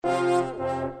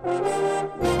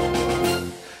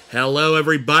Hello,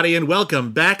 everybody, and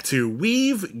welcome back to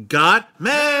We've Got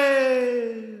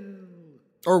Mail.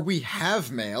 Or we have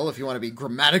mail, if you want to be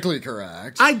grammatically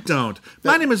correct. I don't.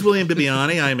 My name is William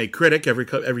Bibiani. I am a critic.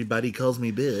 Everybody calls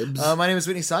me Bibbs. My name is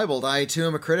Whitney Seibold. I, too,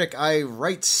 am a critic. I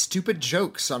write stupid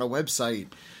jokes on a website.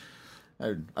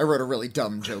 I wrote a really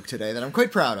dumb joke today that I'm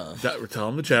quite proud of. Tell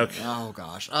them the joke. Oh,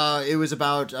 gosh. It was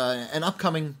about an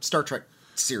upcoming Star Trek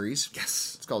series. Yes.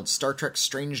 It's called Star Trek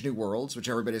Strange New Worlds, which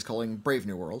everybody's calling Brave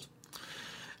New World.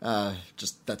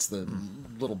 That's the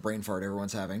little brain fart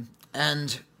everyone's having.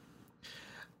 And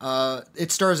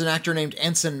it stars an actor named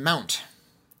Anson Mount.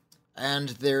 And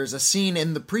there's a scene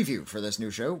in the preview for this new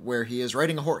show where he is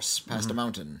riding a horse past a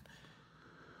mountain.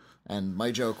 And my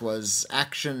joke was,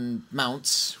 action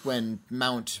mounts when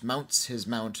Mount mounts his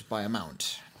mount by a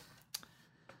mount.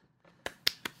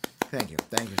 Thank you.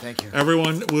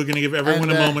 Everyone, we're going to give everyone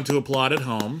a moment to applaud at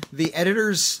home. The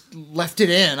editors left it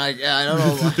in. I don't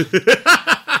know.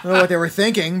 I don't know what they were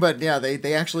thinking, but yeah,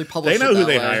 they actually published it. They know who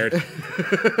they way. hired.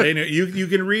 They know. You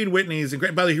can read Whitney's.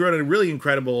 By the way, he wrote a really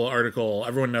incredible article.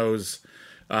 Everyone knows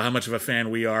how much of a fan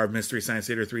we are of Mystery Science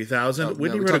Theater 3000. We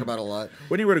talk about it a lot.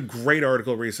 Whitney wrote a great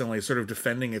article recently, sort of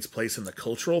defending its place in the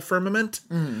cultural firmament.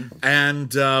 Mm-hmm. And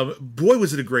boy,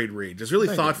 was it a great read. Just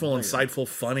really thoughtful, insightful,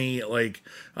 funny.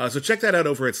 So check that out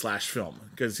over at /film,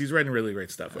 because he's writing really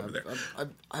great stuff over there.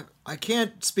 I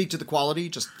can't speak to the quality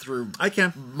just through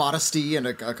modesty and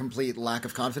a complete lack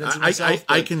of confidence in myself.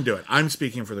 I can do it. I'm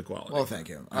speaking for the quality. Well, thank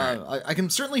you. I can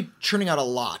certainly churning out a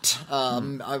lot.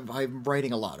 I'm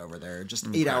writing a lot over there. Just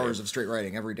 8 hours of straight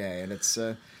writing every day, and it's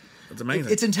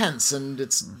amazing. It's intense, and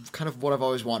it's kind of what I've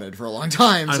always wanted for a long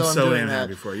time. I'm so so doing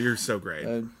happy for you. You're so great.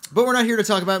 But we're not here to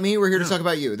talk about me. We're here to talk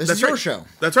about you. This is your show.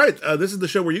 That's right. This is the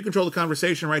show where you control the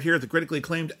conversation right here at the critically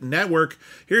acclaimed network.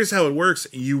 Here's how it works.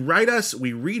 You write us,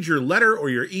 we read your letter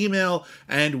or your email,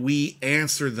 and we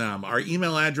answer them. Our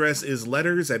email address is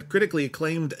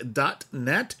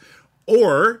letters@criticallyacclaimed.net.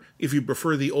 Or, if you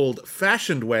prefer the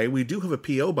old-fashioned way, we do have a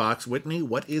P.O. Box. Whitney,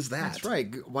 what is that? That's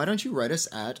right. Why don't you write us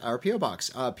at our P.O. Box?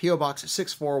 P.O. Box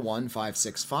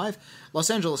 641565, Los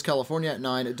Angeles, California,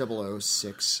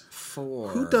 90064.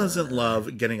 Who doesn't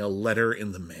love getting a letter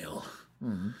in the mail?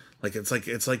 Mm-hmm.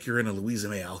 It's like you're in a Louisa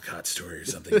May Alcott story or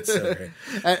something. It's so great.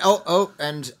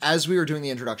 And as we were doing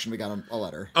the introduction, we got a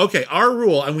letter. Okay, our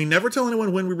rule, and we never tell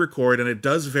anyone when we record, and it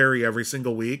does vary every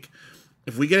single week.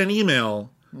 If we get an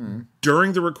email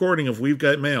during the recording of We've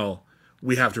Got Mail,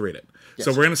 we have to read it. Yes.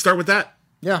 So we're going to start with that.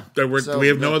 Yeah. We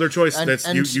have no other choice.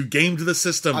 You gamed the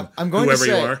system, whoever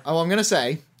you are. I'm going to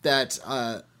say that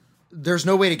there's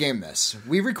no way to game this.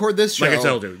 We record this show like I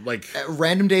told you, at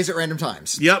random days at random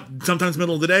times. Yep. Sometimes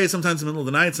middle of the day, sometimes middle of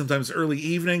the night, sometimes early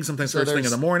evening, sometimes first thing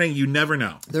in the morning. You never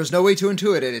know. There's no way to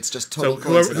intuit it. It's just total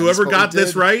coincidence. Whoever got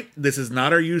this right, this is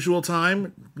not our usual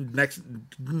time.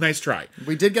 Nice try.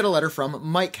 We did get a letter from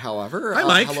Mike, however. Hi,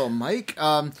 Mike. Hello, Mike.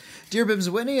 Dear Bibbs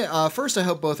and Whitney, first, I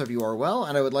hope both of you are well,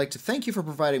 and I would like to thank you for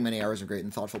providing many hours of great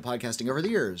and thoughtful podcasting over the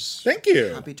years. Thank you.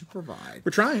 Happy to provide.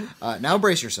 We're trying. Now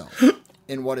brace yourself.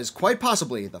 In what is quite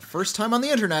possibly the first time on the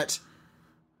internet,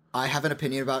 I have an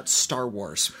opinion about Star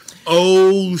Wars.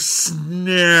 Oh,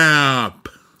 snap.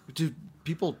 Do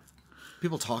people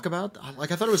talk about? I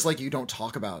thought it was like you don't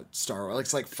talk about Star Wars.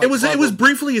 It's like it was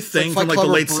briefly a thing from the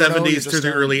late Bruno, 70s to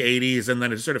the early 80s, and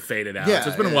then it sort of faded out. Yeah, so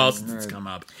it's been a while since it's come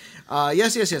up.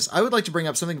 Yes. I would like to bring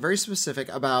up something very specific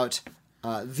about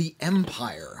the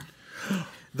Empire.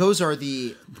 Those are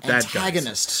the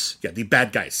antagonists. Yeah, the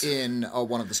bad guys. In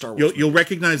one of the Star Wars You'll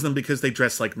recognize them because they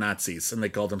dress like Nazis, and they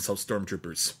call themselves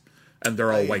stormtroopers. And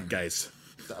they're all white guys.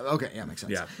 Okay, yeah, makes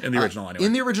sense. Yeah, in the original anyway.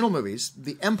 In the original movies,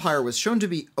 the Empire was shown to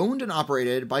be owned and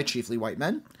operated by chiefly white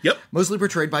men. Yep. Mostly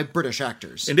portrayed by British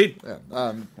actors. Indeed.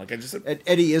 Like I just said.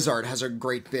 Eddie Izzard has a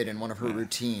great bit in one of her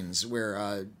routines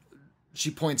where she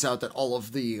points out that all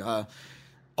of the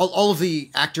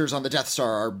actors on the Death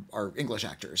Star are English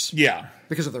actors. Yeah.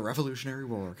 Because of the Revolutionary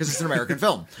War. Because it's an American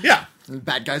film. Yeah. And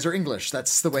bad guys are English.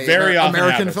 That's the way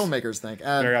American filmmakers think.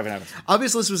 Very often happens.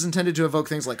 Obviously, this was intended to evoke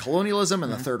things like colonialism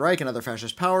and the Third Reich and other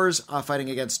fascist powers fighting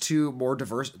against the more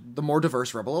diverse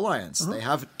Rebel Alliance. They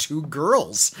have 2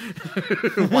 girls.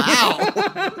 Wow.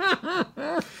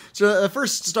 So the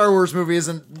first Star Wars movie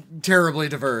isn't terribly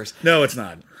diverse. No, it's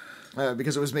not.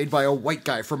 Because it was made by a white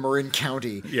guy from Marin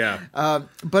County. Yeah.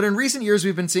 But in recent years,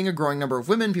 we've been seeing a growing number of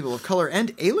women, people of color,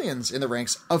 and aliens in the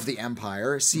ranks of the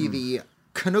Empire. See the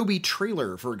Kenobi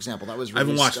trailer, for example. That was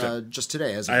released just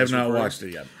today. I have not watched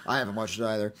it yet. I haven't watched it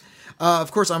either.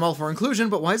 Of course, I'm all for inclusion,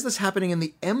 but why is this happening in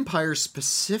the Empire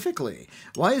specifically?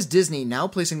 Why is Disney now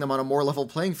placing them on a more level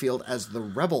playing field as the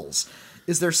rebels?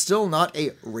 Is there still not a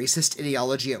racist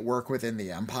ideology at work within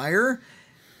the Empire?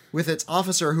 with its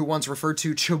officer who once referred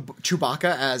to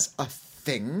Chewbacca as a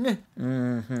thing.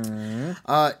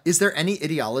 Is there any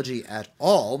ideology at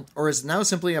all, or is it now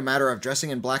simply a matter of dressing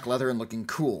in black leather and looking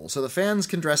cool? So the fans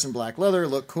can dress in black leather,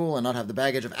 look cool, and not have the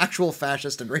baggage of actual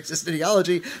fascist and racist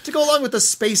ideology to go along with the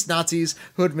space Nazis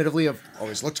who admittedly have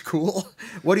always looked cool.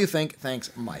 What do you think?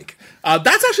 Thanks, Mike.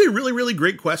 That's actually a really, really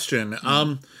great question.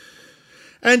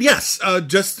 And yes,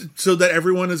 just so that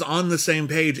everyone is on the same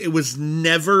page, it was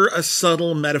never a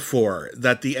subtle metaphor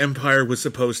that the Empire was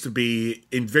supposed to be,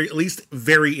 at least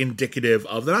very indicative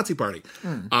of the Nazi Party.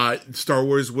 Star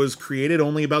Wars was created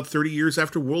only about 30 years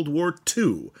after World War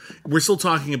II. We're still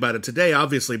talking about it today,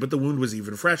 obviously, but the wound was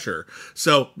even fresher.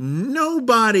 So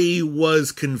nobody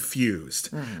was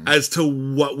confused as to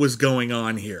what was going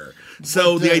on here.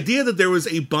 So the idea that there was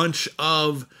a bunch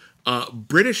of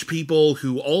British people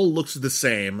who all looked the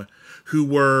same, who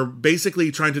were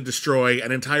basically trying to destroy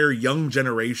an entire young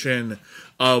generation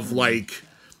of like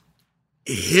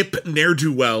hip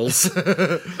ne'er-do-wells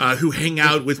who hang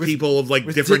out with people of like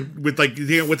different with like with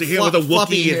a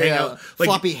Wookiee and hang out like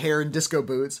floppy hair and disco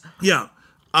boots. Yeah,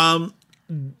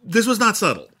 this was not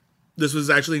subtle. This was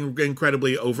actually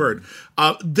incredibly overt.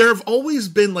 There have always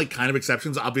been like kind of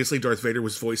exceptions. Obviously, Darth Vader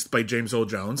was voiced by James Earl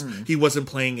Jones. He wasn't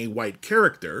playing a white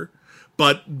character,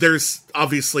 but there's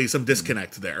obviously some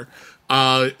disconnect there.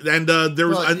 It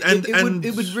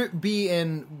would be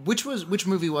in which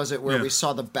movie was it where we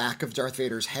saw the back of Darth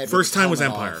Vader's head? First time was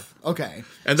Empire. Off. Okay,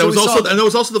 and that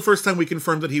was also the first time we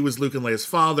confirmed that he was Luke and Leia's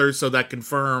father. So that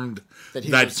confirmed that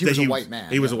he was a white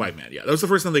man. He was a white man. Yeah, that was the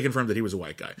first time they confirmed that he was a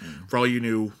white guy. For all you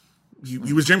knew.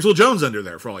 He was James Earl Jones under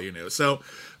there, for all you knew. So,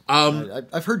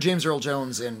 I've heard James Earl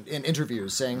Jones in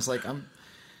interviews saying, it's like,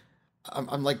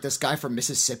 I'm like this guy from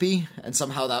Mississippi, and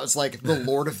somehow that was like the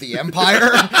Lord of the Empire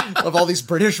of all these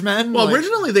British men. Well,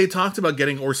 originally they talked about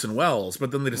getting Orson Welles, but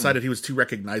then they decided he was too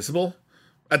recognizable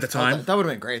at the time. That would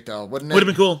have been great, though, wouldn't it? Would have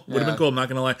been cool. Would have been cool. I'm not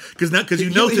going to lie, because today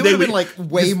would have been like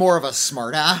way more of a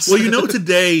smartass. Well,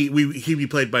 today he'd be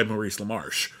played by Maurice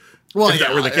LaMarche. Well, if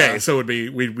that were the case, so we'd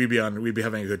be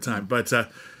having a good time. But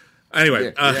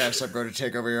anyway, yes, I'm going to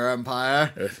take over your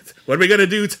empire. What are we gonna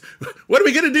do? What are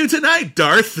we gonna do tonight,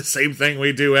 Darth? The same thing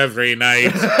we do every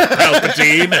night.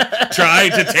 Palpatine, try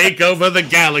to take over the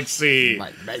galaxy. My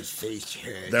face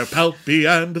hurts. The Palp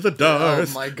beyond the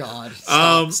Darth. Oh my God!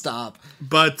 Stop.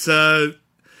 But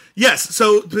yes.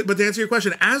 So, but to answer your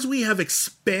question, as we have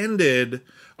expanded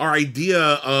our idea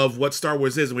of what Star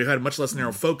Wars is, and we've had a much less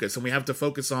narrow focus, and we have to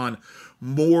focus on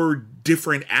more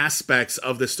different aspects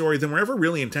of the story than were ever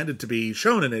really intended to be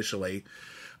shown initially.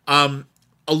 A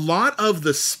lot of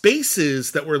the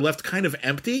spaces that were left kind of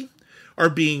empty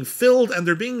are being filled, and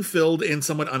they're being filled in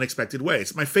somewhat unexpected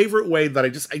ways. My favorite way that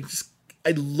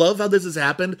I love how this has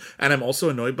happened, and I'm also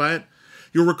annoyed by it.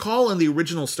 You'll recall in the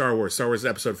original Star Wars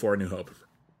Episode 4, A New Hope.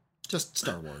 Just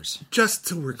Star Wars. Just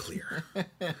so we're clear.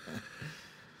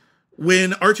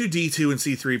 When R2-D2 and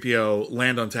C-3PO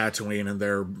land on Tatooine and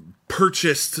they're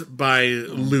purchased by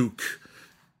Luke,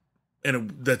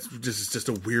 and that's just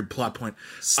a weird plot point.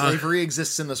 Slavery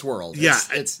exists in this world.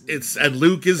 It's and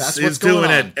Luke is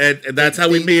doing it, and that's how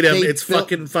we meet him. It's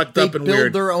fucking fucked up and weird. They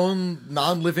build their own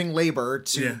non-living labor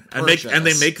to purchase. and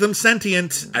they make them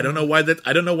sentient. I don't know why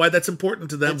that's important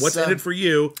to them. What's in it for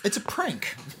you? It's a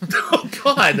prank. Oh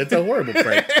God, that's a horrible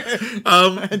prank.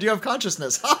 And you have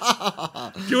consciousness.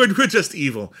 We're just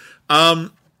evil.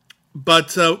 But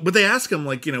they ask him,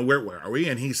 like, where are we?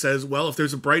 And he says, well, if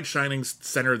there's a bright, shining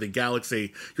center of the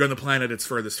galaxy, you're on the planet it's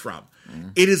furthest from.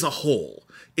 It is a hole.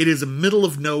 It is a middle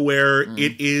of nowhere.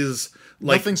 It is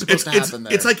like... Nothing's supposed to happen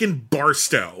there. It's like in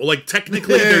Barstow. Like,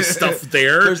 technically, there's stuff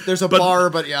there. There's a bar,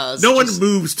 but yeah. No one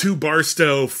moves to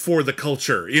Barstow for the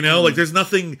culture, Like, there's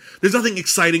nothing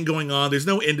exciting going on. There's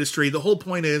no industry. The whole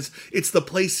point is, it's the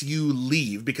place you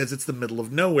leave because it's the middle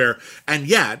of nowhere. And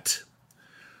yet...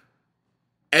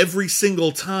 every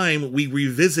single time we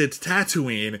revisit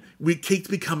Tatooine, we keep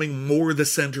becoming more the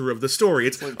center of the story.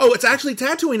 It's actually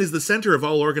Tatooine is the center of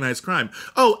all organized crime.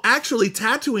 Oh, actually,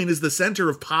 Tatooine is the center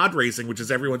of pod racing, which is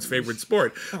everyone's favorite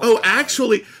sport.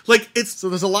 Actually, so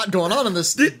there's a lot going on in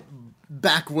this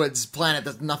backwoods planet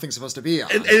that nothing's supposed to be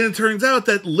on. And it turns out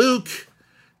that Luke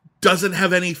doesn't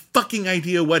have any fucking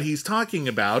idea what he's talking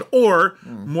about, or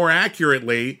more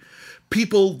accurately,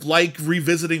 people like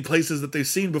revisiting places that they've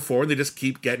seen before, and they just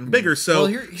keep getting bigger. So,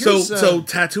 so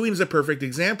Tatooine is a perfect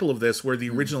example of this, where the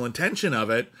original intention of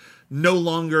it no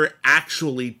longer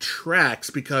actually tracks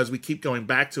because we keep going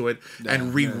back to it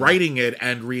and rewriting it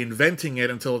and reinventing it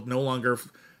until it no longer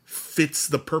fits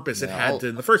the purpose it had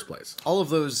in the first place. All of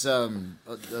those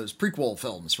prequel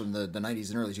films from the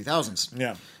 90s and early 2000s.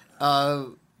 Yeah.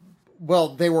 well,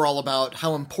 they were all about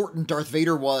how important Darth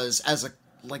Vader was as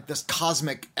this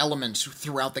cosmic element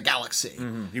throughout the galaxy.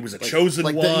 He was a chosen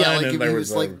one. He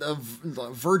was like a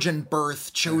virgin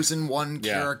birth, chosen one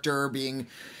character being,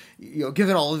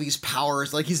 given all of these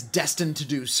powers. Like, he's destined to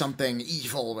do something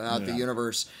evil about the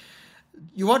universe.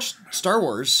 You watch Star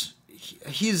Wars,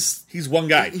 he's one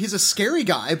guy. He's a scary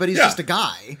guy, but he's just a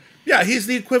guy. Yeah, he's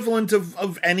the equivalent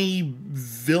of any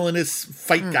villainous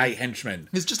fight guy henchman.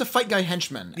 He's just a fight guy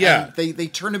henchman. Yeah. And they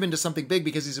turn him into something big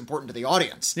because he's important to the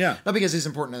audience. Yeah. Not because he's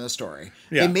important in the story.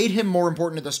 Yeah. They made him more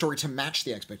important to the story to match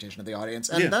the expectation of the audience.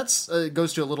 And that's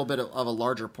goes to a little bit of a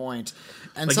larger point.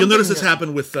 And like, you'll notice this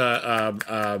happened with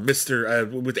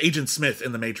with Agent Smith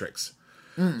in The Matrix.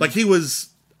 Like, he was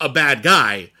a bad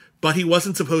guy, but he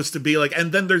wasn't supposed to be like,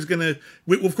 and then there's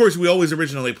of course, we always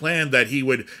originally planned that he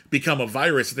would become a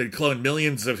virus, they'd clone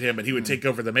millions of him, and he would take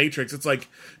over the Matrix. It's like,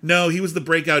 no, he was the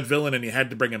breakout villain, and you had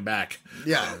to bring him back.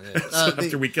 Yeah.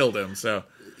 After we killed him, so.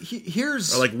 Or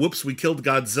like, whoops, we killed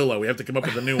Godzilla, we have to come up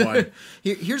with a new one.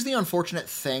 Here's the unfortunate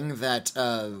thing that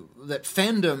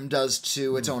fandom does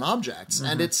to its own objects,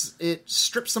 and it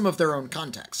strips them of their own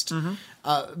context.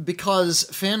 Because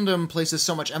fandom places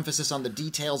so much emphasis on the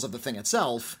details of the thing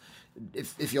itself,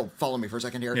 if you'll follow me for a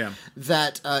second here,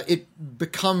 that it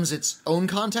becomes its own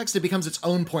context, it becomes its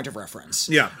own point of reference.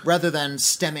 Rather than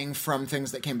stemming from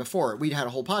things that came before it. We had a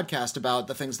whole podcast about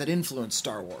the things that influenced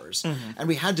Star Wars. And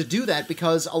we had to do that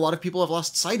because a lot of people have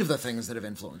lost sight of the things that have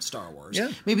influenced Star Wars.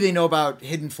 Maybe they know about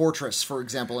Hidden Fortress, for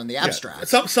example, in the abstract.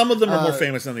 Some of them are more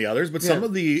famous than the others, but some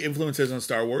of the influences on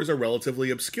Star Wars are relatively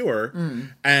obscure,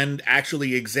 and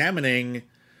actually examining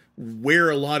where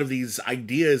a lot of these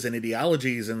ideas and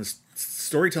ideologies and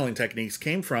storytelling techniques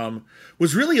came from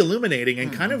was really illuminating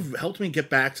and kind of helped me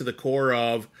get back to the core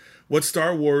of what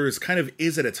Star Wars kind of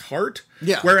is at its heart.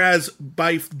 Whereas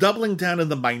by doubling down in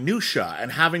the minutia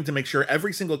and having to make sure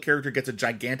every single character gets a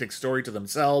gigantic story to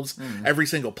themselves, every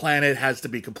single planet has to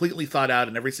be completely thought out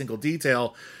in every single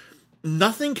detail,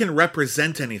 nothing can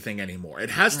represent anything anymore.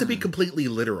 It has to be completely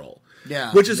literal.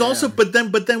 Which is also, but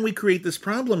then we create this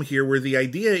problem here where the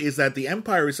idea is that the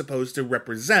Empire is supposed to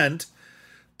represent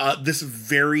this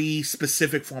very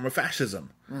specific form of fascism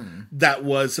that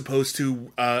was supposed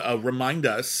to remind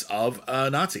us of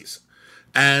Nazis.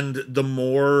 And the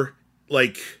more,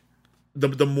 like,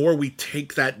 the more we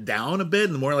take that down a bit,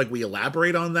 and the more, like, we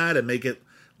elaborate on that and make it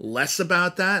less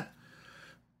about that,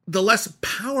 the less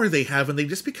power they have, and they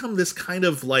just become this kind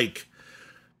of, like,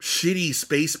 shitty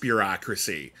space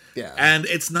bureaucracy. And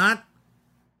it's not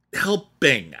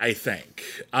helping, I think.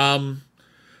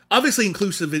 Obviously,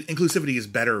 inclusivity is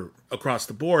better across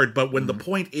the board, but when the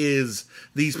point is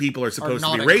these people are supposed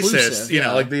to be racist,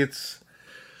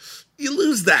 you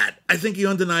lose that. I think you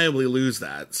undeniably lose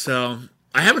that. So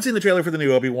I haven't seen the trailer for the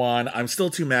new Obi-Wan. I'm still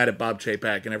too mad at Bob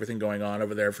Chapek and everything going on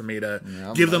over there for me to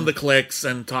give them the clicks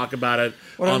and talk about it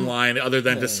online, other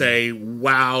than to say,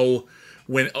 wow,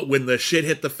 when the shit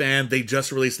hit the fan, they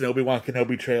just released an Obi-Wan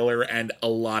Kenobi trailer, and a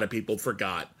lot of people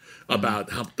forgot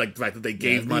about how, like, the fact that they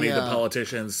gave money to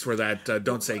politicians for that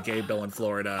Don't Say Gay bill in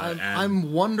Florida.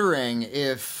 I'm wondering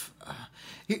if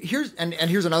here's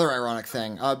another ironic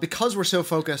thing, because we're so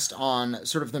focused on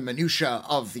sort of the minutia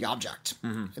of the object,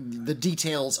 the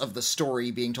details of the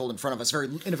story being told in front of us,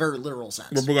 in a very literal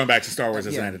sense. We're going back to Star Wars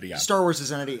as an entity. Star Wars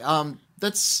as an entity.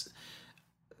 That's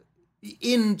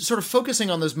in sort of focusing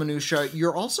on those minutia.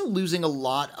 You're also losing a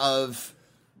lot of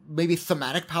maybe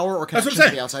thematic power or connection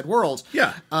to the outside world.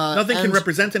 Nothing can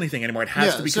represent anything anymore. It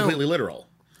has to be completely literal.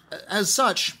 As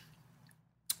such,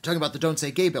 talking about the Don't Say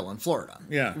Gay bill in Florida,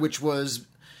 which was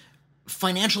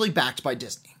financially backed by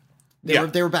Disney.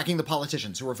 They were backing the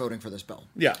politicians who were voting for this bill.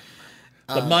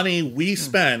 The money we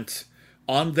spent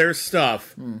on their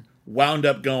stuff wound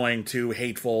up going to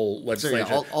hateful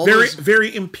legislation.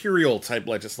 Very imperial type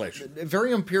legislation.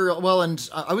 Very imperial. Well, and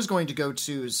I was going to go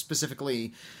to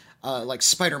specifically like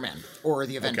Spider-Man or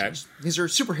the Avengers. These are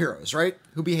superheroes, right?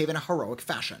 Who behave in a heroic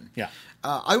fashion.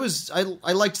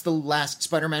 I liked the last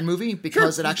Spider-Man movie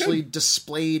because it actually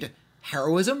displayed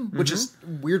heroism, which is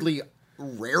weirdly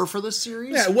rare for this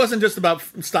series. It wasn't just about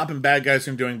stopping bad guys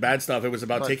from doing bad stuff. It was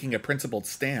about taking a principled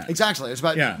stand. Exactly. It was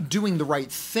about doing the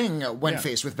right thing when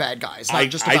faced with bad guys, not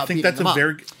just about beating them up.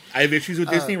 I have issues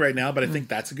with Disney right now, but I think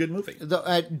that's a good movie.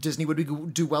 Disney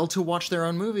would do well to watch their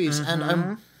own movies,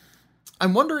 and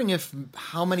I'm wondering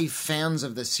how many fans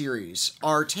of the series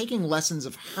are taking lessons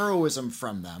of heroism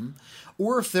from them,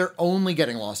 or if they're only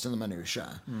getting lost in the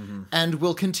minutia, and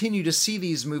will continue to see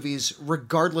these movies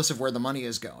regardless of where the money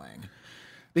is going.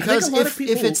 Because if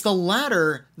it's the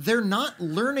latter, they're not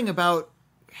learning about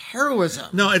heroism.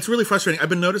 No, it's really frustrating. I've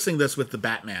been noticing this with the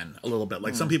Batman a little bit.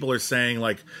 Like, some people are saying,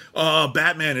 like, oh,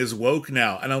 Batman is woke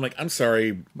now. And I'm like, I'm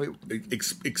sorry. Wait.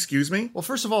 Excuse me? Well,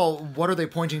 first of all, what are they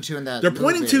pointing to in that They're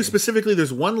pointing movie? to, specifically,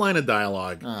 there's one line of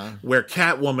dialogue where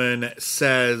Catwoman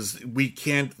says, we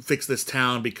can't fix this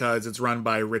town because it's run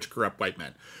by rich, corrupt white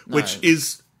men. Which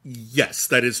is, yes,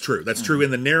 that is true. That's true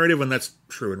in the narrative, and that's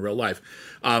true in real life.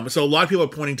 So a lot of people are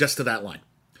pointing just to that line.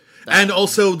 And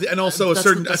also a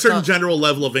certain general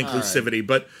level of inclusivity,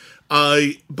 but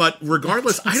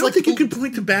regardless, I don't like think you can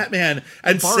point to Batman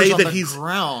and bars say on that the he's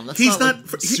ground. That's he's not,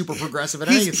 not like, super progressive in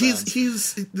any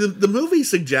sense. The movie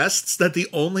suggests that the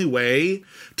only way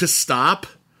to stop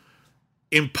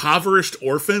impoverished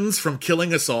orphans from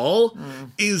killing us all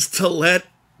is to let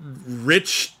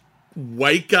rich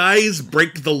white guys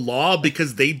break the law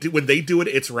because when they do it,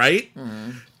 it's right.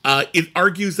 It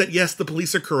argues that, yes, the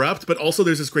police are corrupt, but also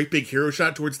there's this great big hero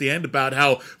shot towards the end about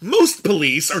how most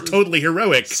police are totally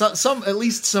heroic. At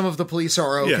least some of the police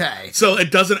are okay. Yeah. So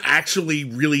it doesn't actually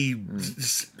really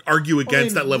argue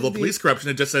against that level of police corruption.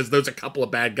 It just says there's a couple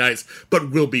of bad guys, but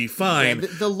we'll be fine. Yeah,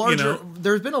 the larger,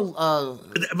 there's been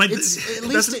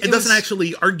it doesn't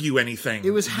actually argue anything. It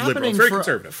was happening very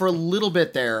conservative for a little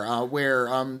bit there, where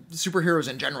superheroes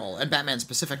in general and Batman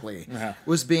specifically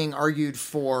was being argued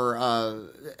for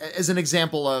as an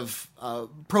example of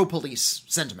pro-police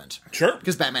sentiment. Sure,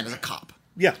 because Batman is a cop.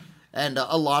 Yeah. And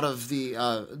a lot of the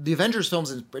Avengers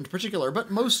films in particular, but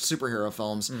most superhero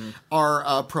films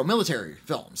are pro-military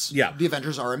films. Yeah. The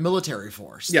Avengers are a military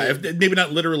force. Yeah, maybe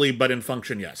not literally, but in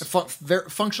function, yes.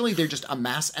 Functionally, they just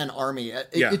amass an army.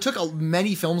 It took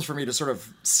many films for me to sort of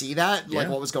see that, like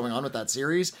what was going on with that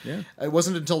series. Yeah. It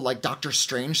wasn't until like Doctor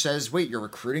Strange says, "Wait, you're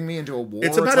recruiting me into a war."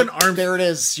 It's about an armed. There it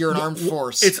is. You're an armed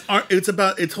force.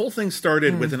 Its whole thing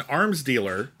started with an arms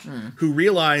dealer who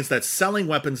realized that selling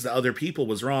weapons to other people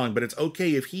was wrong, but it's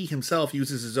okay if he himself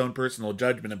uses his own personal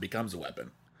judgment and becomes a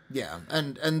weapon. Yeah,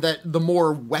 and that the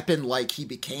more weapon-like he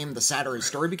became, the sadder his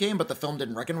story became, but the film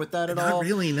didn't reckon with that at all. Not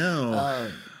really, no.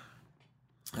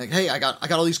 Like, hey, I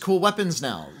got all these cool weapons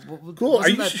now. Cool.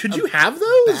 Should you have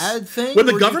those? Bad thing? When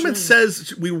the government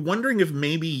says, we're wondering if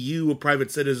maybe you, a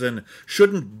private citizen,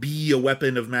 shouldn't be a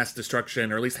weapon of mass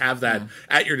destruction, or at least have that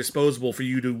at your disposal for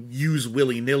you to use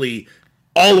willy-nilly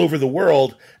all over the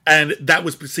world, and that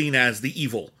was seen as the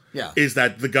evil. Yeah. Is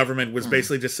that the government was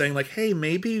basically just saying, like, hey,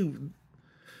 maybe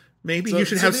you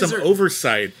should have some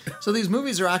oversight. So these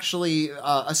movies are actually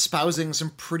espousing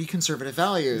some pretty conservative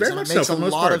values. Very and much it makes so, a for the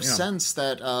most lot part, of sense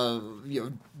that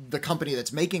the company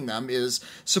that's making them is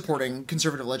supporting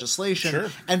conservative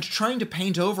legislation and trying to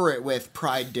paint over it with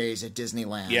Pride Days at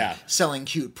Disneyland, selling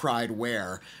cute Pride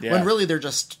wear, when really they're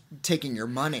just taking your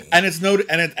money. And it's noted,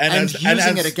 and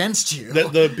using it against you.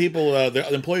 The people,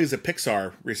 the employees at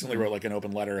Pixar recently wrote like an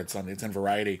open letter. It's in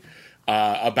Variety.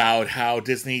 About how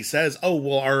Disney says, "Oh,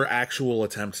 well, our actual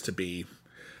attempt to be,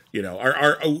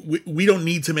 we don't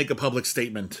need to make a public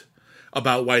statement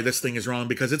about why this thing is wrong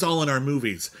because it's all in our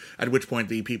movies." At which point,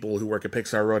 the people who work at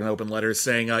Pixar wrote an open letter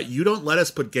saying, "You don't let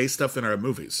us put gay stuff in our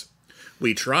movies.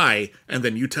 We try, and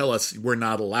then you tell us we're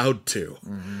not allowed to."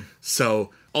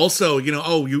 So, also,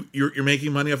 you're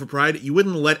making money off of Pride. You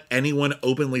wouldn't let anyone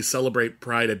openly celebrate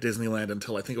Pride at Disneyland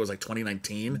until I think it was like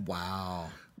 2019.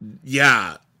 Wow.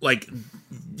 Yeah.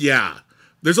 Yeah.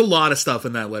 There's a lot of stuff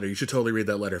in that letter. You should totally read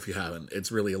that letter if you haven't.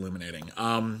 It's really illuminating.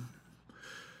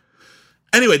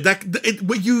 Anyway,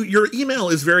 your email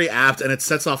is very apt, and it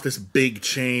sets off this big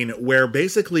chain where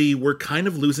basically we're kind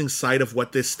of losing sight of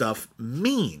what this stuff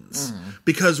means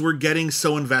because we're getting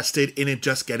so invested in it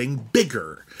just getting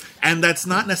bigger. And that's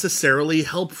not necessarily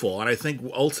helpful. And I think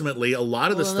ultimately a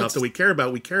lot of the stuff that we care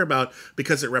about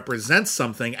because it represents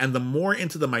something. And the more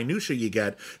into the minutia you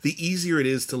get, the easier it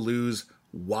is to lose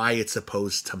why it's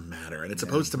supposed to matter. And it's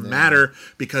supposed to matter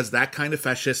because that kind of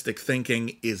fascistic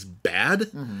thinking is bad.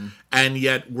 And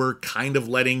yet we're kind of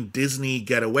letting Disney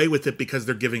get away with it because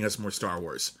they're giving us more Star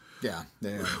Wars. Yeah.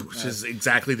 Which is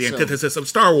exactly the antithesis of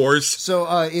Star Wars. So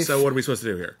what are we supposed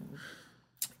to do here?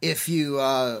 If you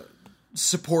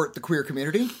support the queer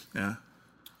community. Yeah.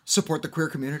 Support the queer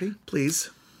community. Please.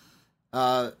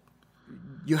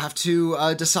 You have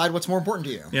to decide what's more important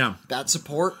to you. Yeah. That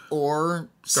support or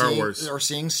Star Wars. Or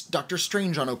seeing Doctor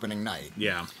Strange on opening night.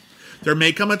 Yeah. There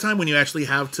may come a time when you actually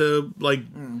have to,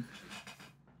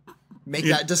 make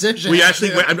that decision.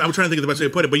 I'm trying to think of the best way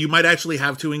to put it, but you might actually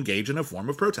have to engage in a form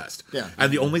of protest. Yeah.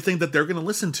 And the only thing that they're going to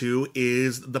listen to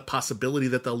is the possibility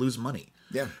that they'll lose money.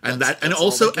 Yeah.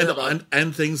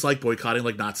 And things like boycotting,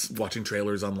 like not watching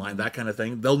trailers online, that kind of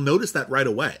thing. They'll notice that right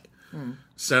away.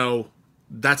 So,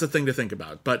 That's a thing to think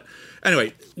about. But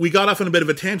anyway, we got off on a bit of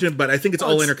a tangent, but I think it's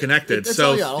all interconnected. It's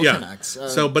so all connects.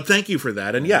 But thank you for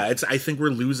that. And I think we're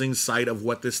losing sight of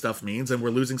what this stuff means, and we're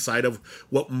losing sight of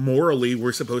what morally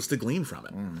we're supposed to glean from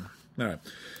it. All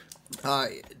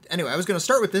right. Anyway, I was going to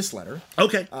start with this letter.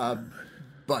 Okay.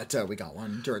 But we got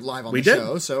one live on the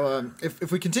show. So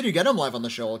if we continue to get them live on the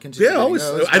show, we'll continue. Yeah, always.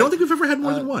 Those, I don't think we've ever had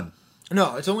more than one.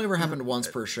 No, it's only ever happened once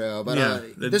per show.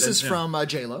 But this is from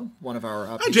J-Lo, one of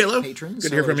our patrons. Good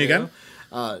to hear from you again.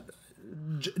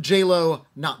 J-Lo,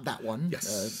 not that one.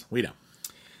 Yes, we know.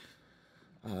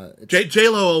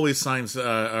 J-Lo always signs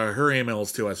her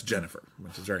emails to us, Jennifer,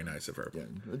 which is very nice of her.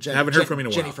 Yeah. Haven't heard from you in a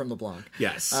while. Jenny from the blog.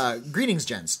 Yes. Greetings,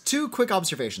 gents. 2 quick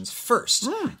observations. First,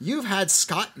 you've had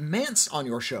Scott Mantz on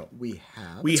your show. We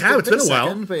have. It's been a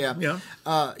while. But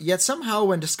yeah. Yet somehow,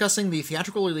 when discussing the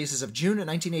theatrical releases of June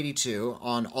 1982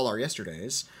 on All Our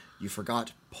Yesterdays, you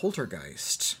forgot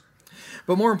Poltergeist.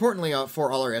 But more importantly,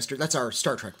 for All Our Yesterdays, that's our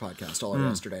Star Trek podcast, All Our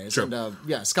Yesterdays. Sure.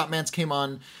 And Scott Mantz came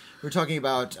on. We were talking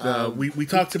about... we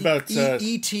talked about...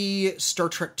 E.T., Star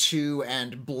Trek II,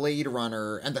 and Blade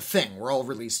Runner, and The Thing were all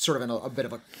released sort of in a bit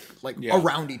of a...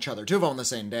 around each other. 2 of them on the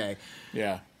same day.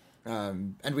 Yeah.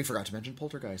 And we forgot to mention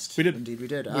Poltergeist. We did. Indeed, we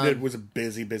did. It was a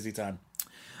busy, busy time.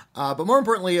 But more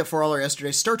importantly, for All Our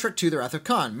Yesterdays, Star Trek II, The Wrath of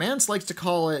Khan. Mance likes to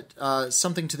call it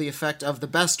something to the effect of the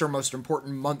best or most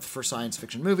important month for science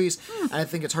fiction movies, and I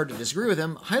think it's hard to disagree with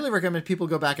him. Highly recommend people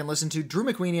go back and listen to Drew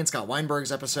McWeeny and Scott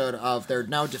Weinberg's episode of their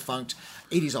now defunct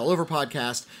 80s All Over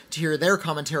podcast to hear their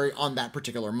commentary on that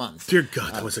particular month. Dear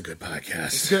God, that was a good podcast.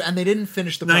 It's good, and they didn't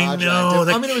finish the project. I know,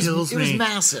 it was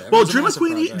massive. Well, Drew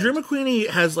McWeeny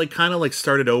has kind of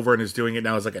started over and is doing it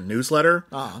now as a newsletter.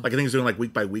 I think he's doing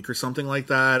week by week or something like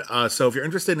that. So if you're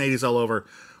interested in 80s All Over,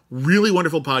 really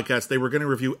wonderful podcast. They were going to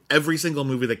review every single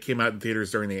movie that came out in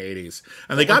theaters during the 80s.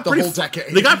 And they got pretty... whole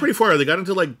decade. They got pretty far. They got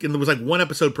into and there was 1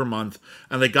 episode per month,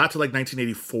 and they got to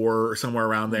 1984 or somewhere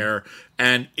around there,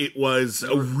 and it was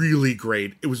a really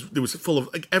great... It was full of...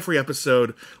 every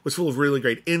episode was full of really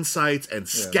great insights and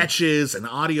sketches and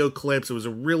audio clips. It was a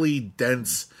really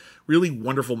dense... really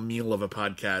wonderful meal of a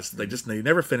podcast. They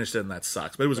never finished it, and that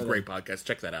sucks. But it was a great podcast.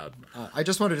 Check that out. I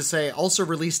just wanted to say, also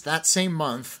released that same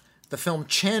month, the film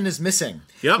Chen is Missing,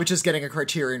 which is getting a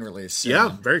Criterion release. So.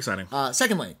 Yeah, very exciting.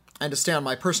 Secondly, and to stay on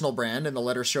my personal brand in the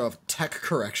letter show of tech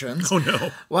corrections. Oh,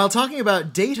 no. While talking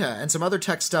about Data and some other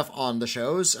tech stuff on the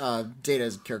shows, Data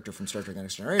is a character from Star Trek The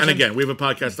Next Generation. And again, we have a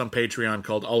podcast on Patreon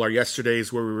called All Our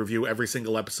Yesterdays, where we review every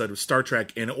single episode of Star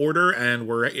Trek in order, and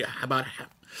we're about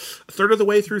a third of the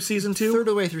way through season 2? Third of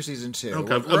the way through season 2.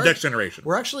 Okay, of Next Generation.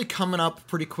 We're actually coming up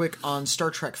pretty quick on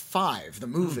Star Trek V, the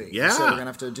movie. Yeah. So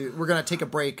we're gonna take a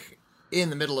break in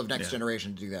the middle of Next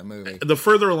Generation to do that movie. The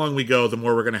further along we go, the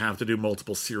more we're going to have to do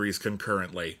multiple series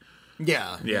concurrently.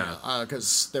 Yeah.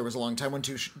 Because there was a long time when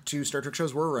two Star Trek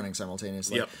shows were running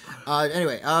simultaneously. Yep.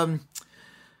 Anyway,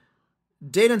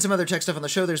 Data and some other tech stuff on the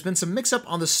show. There's been some mix-up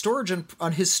on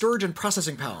on his storage and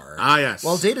processing power. Yes.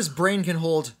 While Data's brain can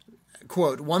hold,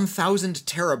 quote, 1,000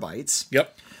 terabytes.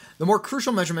 Yep. The more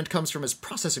crucial measurement comes from his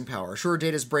processing power. Sure,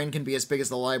 Data's brain can be as big as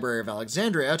the Library of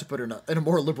Alexandria, to put it in a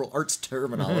more liberal arts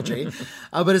terminology,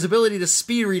 but his ability to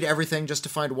speed read everything just to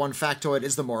find one factoid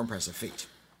is the more impressive feat.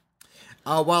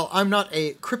 While I'm not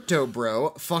a crypto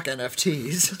bro, fuck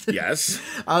NFTs. Yes.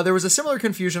 There was a similar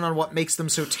confusion on what makes them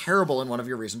so terrible in one of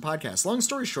your recent podcasts. Long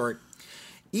story short,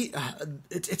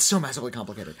 it's so massively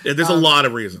complicated. Yeah, there's a lot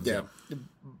of reasons. Yeah.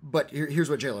 But here's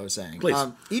what JLo is saying. Please.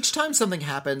 Each time something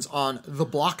happens on the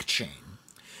blockchain,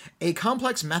 a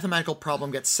complex mathematical problem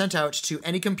gets sent out to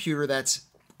any computer that's,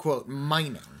 quote,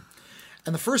 mining.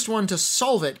 And the first one to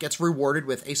solve it gets rewarded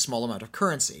with a small amount of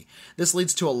currency. This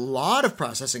leads to a lot of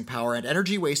processing power and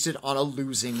energy wasted on a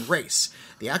losing race.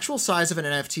 The actual size of an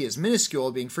NFT is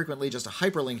minuscule, being frequently just a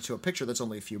hyperlink to a picture that's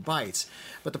only a few bytes.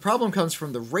 But the problem comes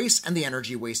from the race and the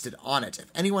energy wasted on it. If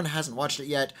anyone hasn't watched it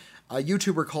yet, a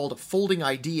YouTuber called Folding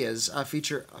Ideas, a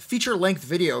feature-length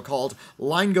video called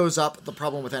Line Goes Up, The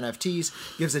Problem with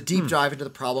NFTs, gives a deep dive into the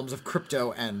problems of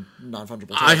crypto and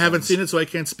non-fungible tokens. I haven't seen it, so I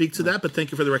can't speak to that, but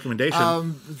thank you for the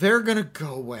recommendation. They're going to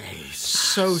go away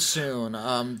so soon.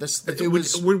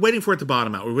 We're waiting for it to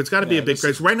bottom out. It's got to be a big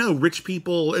price. Right now, rich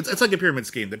people, it's like a pyramid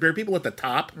scheme. There are people at the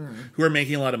top who are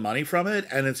making a lot of money from it,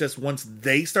 and it's just once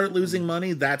they start losing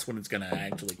money, that's when it's going to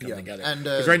actually come together.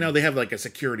 Because right now, they have a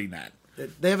security net.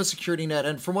 They have a security net,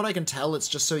 and from what I can tell, it's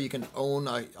just so you can own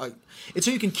it's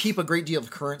so you can keep a great deal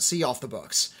of currency off the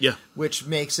books. Yeah. Which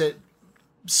makes it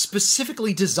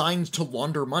specifically designed to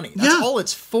launder money. That's all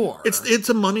it's for. It's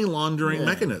a money laundering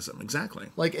mechanism, exactly.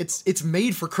 Like it's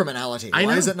made for criminality. I know.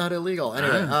 Why is it not illegal?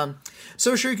 Anyway,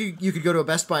 so sure you could go to a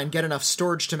Best Buy and get enough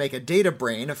storage to make a data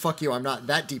brain. Fuck you, I'm not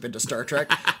that deep into Star Trek.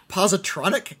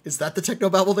 Positronic? Is that the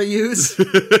technobabble they use?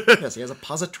 Yes, he has a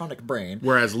positronic brain.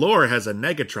 Whereas Lore has a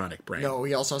negatronic brain. No,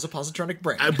 he also has a positronic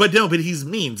brain. But he's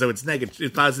mean, so it's negative,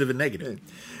 it's positive and negative.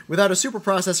 Without a super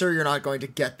processor, you're not going to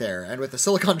get there. And with the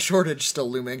silicon shortage still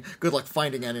looming, good luck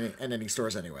finding any in any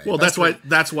stores anyway. Well, that's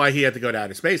why he had to go to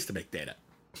outer space to make data.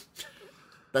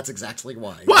 That's exactly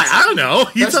why. Why? I don't know.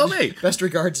 You tell me. Best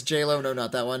regards, J-Lo. No,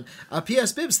 not that one.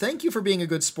 P.S. Bibbs, thank you for being a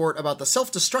good sport about the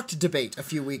self-destruct debate a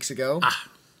few weeks ago.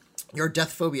 Your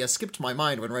death phobia skipped my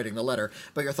mind when writing the letter,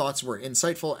 but your thoughts were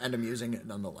insightful and amusing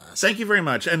nonetheless. Thank you very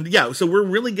much. And yeah, so we're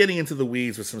really getting into the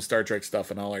weeds with some Star Trek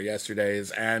stuff in all our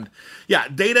yesterdays. And yeah,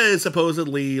 Data is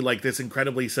supposedly like this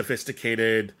incredibly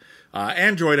sophisticated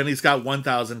android, and he's got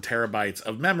 1,000 terabytes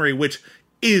of memory, which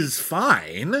is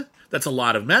fine. That's a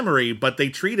lot of memory, but they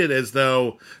treat it as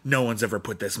though no one's ever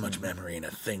put this much memory in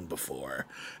a thing before.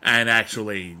 And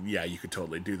actually, yeah, you could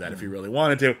totally do that if you really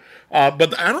wanted to.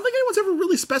 But I don't think anyone's ever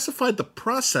really specified the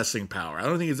processing power. I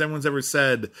don't think anyone's ever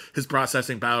said his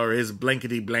processing power, his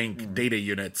blankety blank data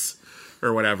units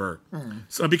or whatever.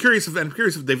 So I'm curious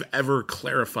if they've ever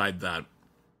clarified that.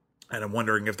 And I'm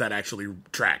wondering if that actually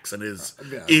tracks and is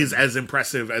as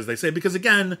impressive as they say. Because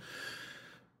again,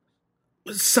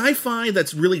 sci-fi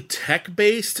that's really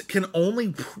tech-based can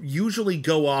only usually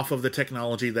go off of the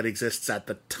technology that exists at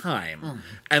the time.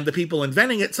 And the people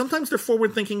inventing it, sometimes they're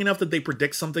forward-thinking enough that they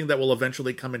predict something that will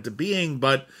eventually come into being,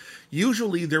 but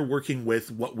usually they're working with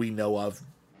what we know of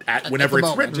whenever it's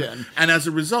moment, written. Yeah. And as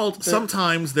a result,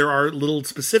 sometimes there are little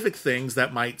specific things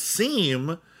that might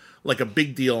seem like a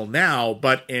big deal now,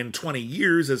 but in 20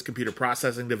 years, as computer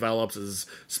processing develops, as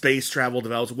space travel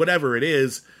develops, whatever it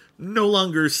is, no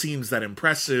longer seems that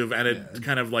impressive, and it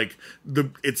kind of like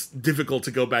it's difficult to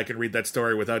go back and read that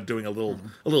story without doing a little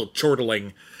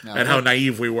chortling at how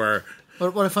naive we were.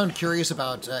 But what I found curious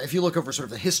about, if you look over sort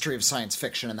of the history of science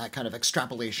fiction and that kind of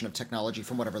extrapolation of technology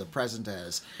from whatever the present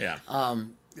is,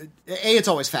 it's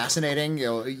always fascinating. You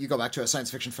know, you go back to a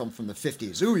science fiction film from the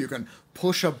 50s. Ooh, you can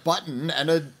push a button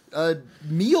and a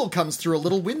meal comes through a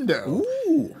little window.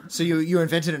 Ooh. So you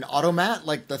invented an automat,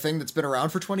 like the thing that's been around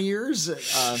for 20 years?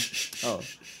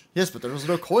 Yes, but there was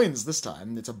no coins this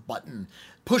time. It's a button.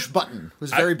 Push button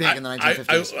was very big in the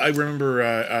 1950s. I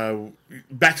remember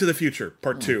Back to the Future,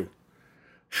 Part 2.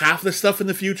 Half the stuff in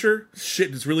the future,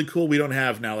 shit is really cool we don't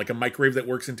have now, like a microwave that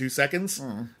works in 2 seconds.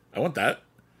 I want that.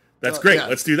 That's great. Yeah,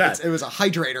 let's do that. It was a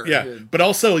hydrator. Yeah. But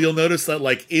also, you'll notice that,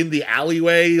 like, in the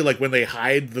alleyway, like, when they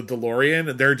hide the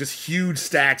DeLorean, there are just huge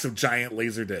stacks of giant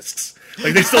laser discs.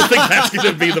 Like, they still think that's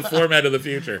going to be the format of the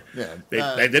future. Yeah.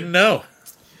 They didn't know.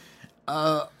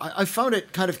 I found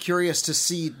it kind of curious to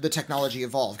see the technology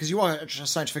evolve. Because you watch a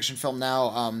science fiction film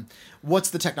now, what's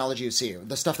the technology you see?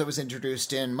 The stuff that was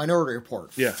introduced in Minority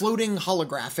Report. Yeah. Floating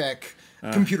holographic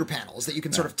computer panels that you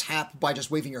can sort of tap by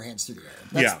just waving your hands through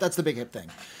the air. That's the big hip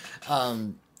thing.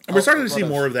 And we're starting to see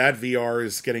more of that. VR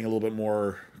is getting a little bit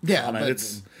more common. I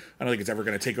don't think it's ever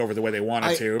going to take over the way they want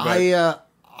it to. But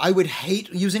I would hate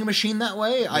using a machine that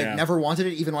way. I never wanted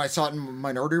it, even when I saw it in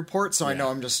Minority Report, so I know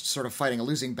I'm just sort of fighting a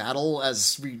losing battle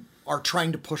as we are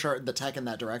trying to push the tech in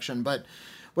that direction. But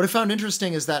what I found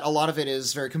interesting is that a lot of it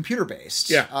is very computer-based.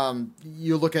 Yeah.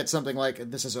 You look at something like,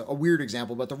 this is a weird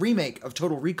example, but the remake of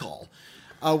Total Recall,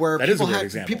 where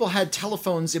people had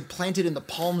telephones implanted in the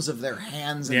palms of their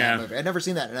hands in that movie. I'd never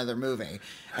seen that in another movie.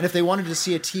 And if they wanted to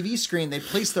see a TV screen, they'd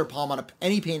place their palm on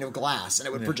any pane of glass, and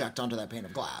it would project onto that pane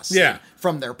of glass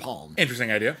from their palm.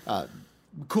 Interesting idea.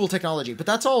 Cool technology. But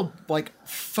that's all, like,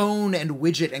 phone and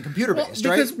widget and computer-based,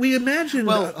 right? Because we imagine...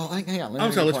 Well, hang on.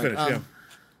 Let's finish,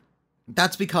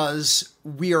 That's because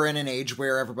we are in an age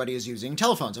where everybody is using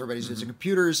telephones, everybody's using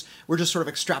computers. We're just sort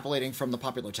of extrapolating from the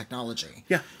popular technology.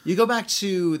 Yeah. You go back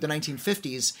to the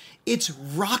 1950s, it's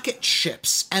rocket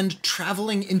ships and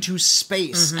traveling into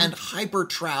space and hyper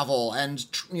travel and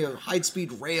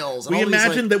high-speed rails. And we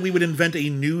imagined that we would invent a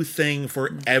new thing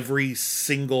for every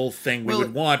single thing we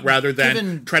would want, rather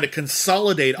than try to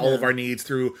consolidate all of our needs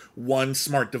through one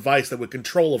smart device that would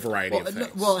control a variety of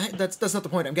things. That's not the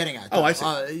point I'm getting at. Oh, I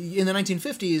see. In the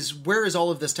 1950s, where is all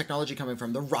of this technology coming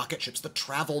from? The rocket ships, the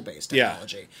travel-based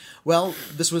technology. Yeah. Well,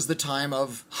 this was the time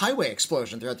of highway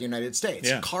explosion throughout the United States.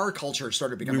 Yeah. Car culture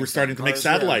started becoming... We were starting to make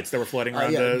satellites that were floating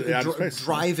around the outer space.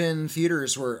 Drive-in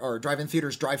theaters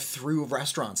drive through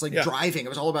restaurants. Like driving. It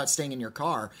was all about staying in your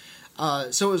car.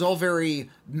 So it was all very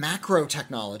macro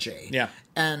technology. Yeah.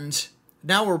 And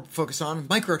now we're focused on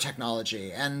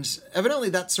microtechnology, and evidently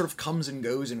that sort of comes and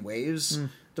goes in waves.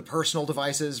 The personal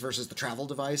devices versus the travel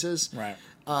devices. Right.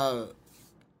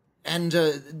 And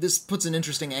this puts an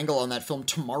interesting angle on that film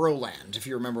Tomorrowland, if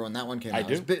you remember when that one came out.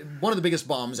 do. It was one of the biggest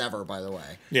bombs ever, by the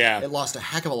way. Yeah. It lost a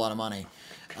heck of a lot of money.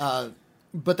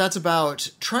 But that's about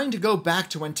trying to go back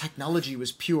to when technology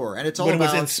was pure, and it's all When it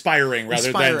about... was inspiring rather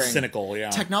than cynical, yeah.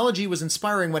 Technology was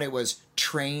inspiring when it was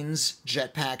trains,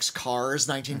 jetpacks, cars,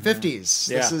 1950s.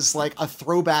 Yeah. This is like a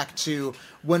throwback to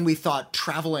when we thought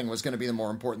traveling was going to be the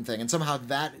more important thing, and somehow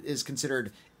that is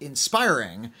considered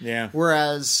inspiring. Yeah.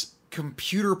 Whereas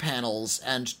computer panels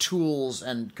and tools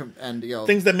and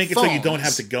Things that make it so you don't phones-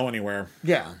 have to go anywhere.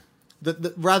 Yeah.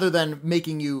 Rather than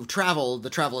making you travel, the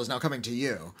travel is now coming to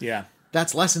you. Yeah.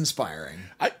 That's less inspiring.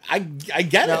 I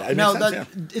get it. It makes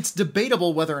sense, It's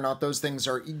debatable whether or not those things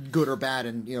are good or bad,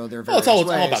 and they're very. Well, it's all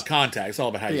about context. It's all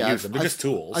about how you use them. They're just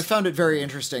tools. I found it very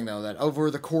interesting, though, that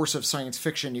over the course of science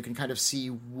fiction, you can kind of see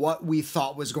what we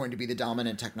thought was going to be the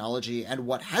dominant technology and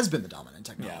what has been the dominant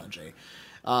technology.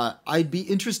 I'd be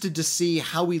interested to see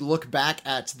how we look back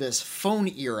at this phone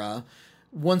era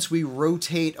once we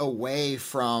rotate away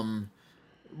from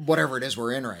whatever it is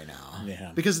we're in right now.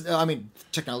 Yeah. Because,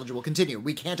 technology will continue.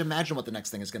 We can't imagine what the next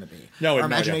thing is going to be. No, our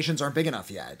imaginations aren't big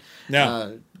enough yet.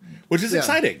 No. Which is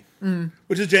exciting.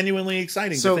 Which is genuinely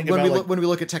exciting So to think when about. when we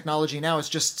look at technology now, it's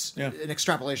just Yeah. an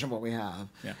extrapolation of what we have.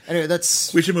 Yeah. Anyway,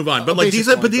 that's... We should move on. But these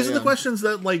are the yeah. questions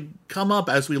that come up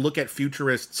as we look at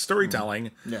futurist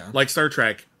storytelling, Yeah. like Star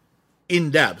Trek,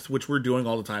 in depth, which we're doing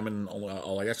all the time and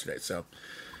all yesterday. So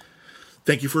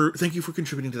thank you for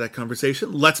contributing to that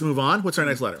conversation. Let's move on. What's our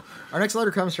next letter? Our next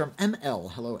letter comes from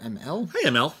ML. Hello, ML. Hey,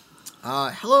 ML.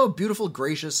 Hello, beautiful,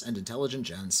 gracious, and intelligent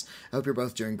gents. I hope you're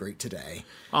both doing great today.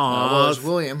 Aw. Well, it's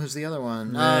William, who's the other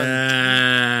one.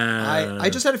 I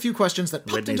just had a few questions that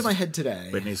popped into my head today.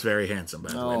 Whitney's very handsome,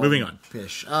 by the way. Moving on.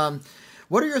 Pish.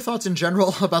 What are your thoughts in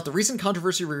general about the recent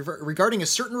controversy regarding a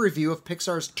certain review of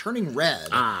Pixar's Turning Red?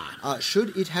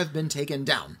 Should it have been taken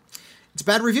down? It's a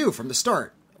bad review from the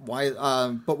start. Why?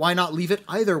 But why not leave it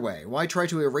either way? Why try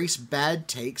to erase bad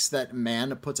takes that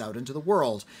man puts out into the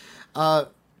world?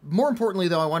 More importantly,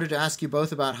 though, I wanted to ask you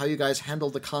both about how you guys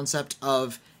handle the concept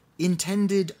of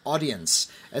intended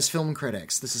audience as film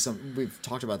critics. This is something we've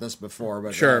talked about this before,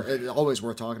 but Sure. It's always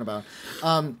worth talking about.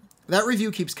 That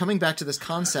review keeps coming back to this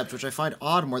concept, which I find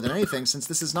odd more than anything, since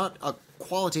this is not a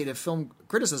qualitative film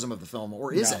criticism of the film,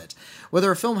 or is it? Whether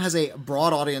a film has a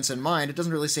broad audience in mind, it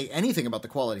doesn't really say anything about the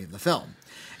quality of the film.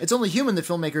 It's only human that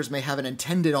filmmakers may have an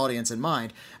intended audience in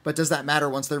mind, but does that matter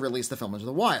once they release the film into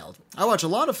the wild? I watch a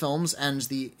lot of films, and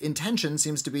the intention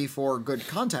seems to be for good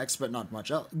context, but not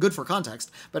much else. Good for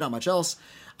context, but not much else.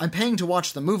 I'm paying to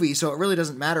watch the movie, so it really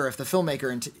doesn't matter if the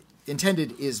filmmaker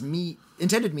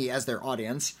intended me as their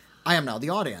audience. I am now the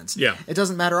audience. Yeah. It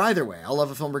doesn't matter either way. I'll love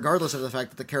a film regardless of the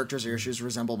fact that the characters or issues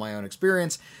resemble my own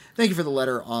experience. Thank you for the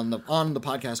letter on the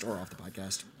podcast or off the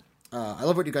podcast. I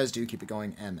love what you guys do. Keep it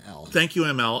going, ML. Thank you,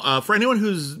 ML. For anyone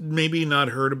who's maybe not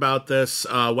heard about this,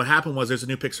 what happened was there's a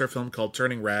new Pixar film called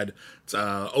Turning Red. It's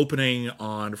opening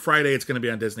on Friday. It's going to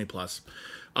be on Disney+.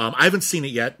 I haven't seen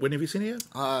it yet. Whitney, have you seen it yet?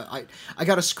 I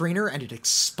got a screener and it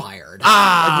expired.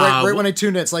 Right when I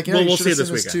tuned in, it's like, we'll you see should it have this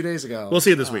seen this weekend. 2 days ago. We'll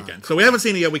see it this weekend. So we haven't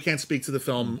seen it yet. We can't speak to the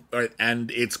film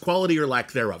and its quality or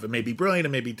lack thereof. It may be brilliant. It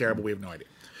may be terrible. We have no idea.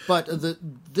 But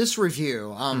this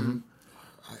review,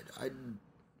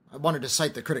 I wanted to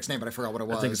cite the critic's name, but I forgot what it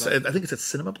was. I think it's at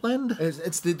Cinema Blend.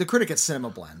 It's the critic at Cinema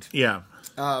Blend. Yeah.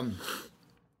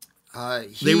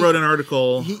 They wrote an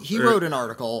article. He wrote an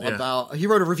article about. He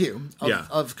wrote a review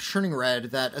of Turning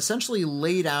Red that essentially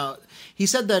laid out. He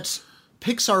said that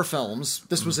Pixar films.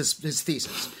 This was his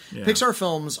thesis. Yeah. Pixar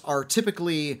films are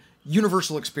typically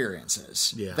universal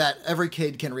experiences that every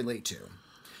kid can relate to.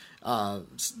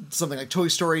 Something like Toy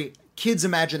Story. Kids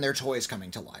imagine their toys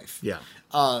coming to life. Yeah.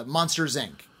 Monsters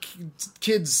Inc.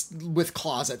 Kids with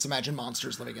closets imagine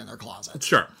monsters living in their closets.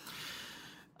 Sure.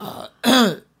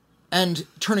 And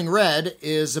Turning Red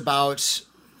is about...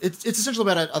 It's essentially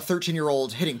about a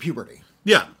 13-year-old hitting puberty.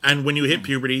 Yeah, and when you hit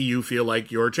puberty, you feel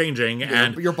like you're changing,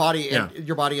 and your body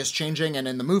is changing. And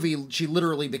in the movie, she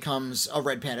literally becomes a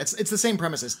red panda. It's the same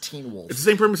premise as Teen Wolf. It's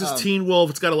the same premise as Teen Wolf.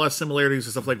 It's got a lot of similarities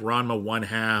to stuff like Ranma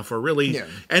 1/2, or really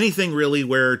anything really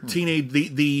where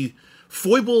the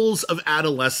foibles of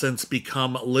adolescence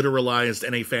become literalized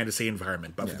in a fantasy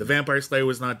environment. Buffy the Vampire Slayer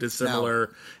was not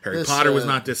dissimilar. Harry Potter was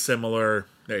not dissimilar.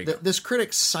 There you go. This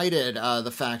critic cited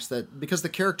the fact that because the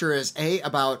character is A,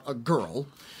 about a girl,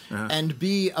 and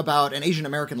B, about an Asian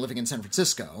American living in San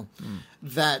Francisco,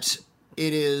 that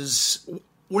it is...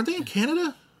 Weren't they in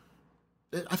Canada?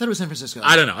 I thought it was San Francisco.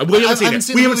 I don't know. We haven't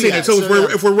seen it. So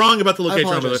if we're wrong about the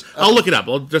location, I'll look it up.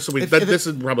 This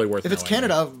is probably worth. If it's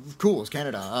Canada, cool. It's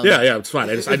Canada. Yeah, it's fine.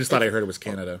 I just thought I heard it was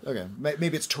Canada. Okay,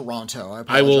 maybe it's Toronto.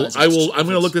 I will. I'm going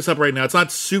to look this up right now. It's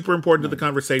not super important to the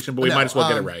conversation, but we might as well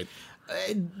get it right.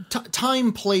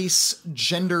 Time, place,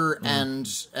 gender,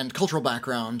 and cultural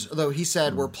background. Though he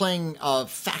said we're playing a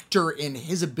factor in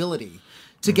his ability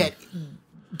to get.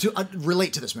 To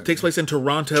relate to this movie. Takes place in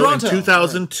Toronto in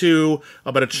 2002 right.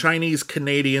 About a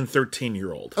Chinese-Canadian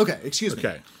 13-year-old. Okay, excuse me.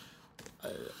 Okay.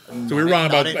 So we were wrong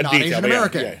about a detail. Asian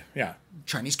American. Yeah.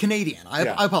 Chinese-Canadian.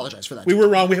 I apologize for that. We were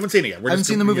wrong. We haven't seen it yet. I haven't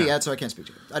seen the movie yet, so I can't speak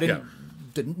to it. I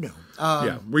didn't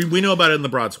know. We know about it in the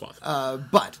broad swath.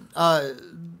 But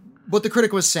what the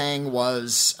critic was saying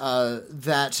was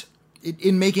that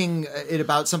in making it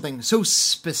about something so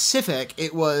specific,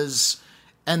 it was...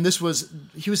 And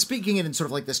he was speaking it in sort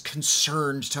of like this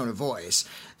concerned tone of voice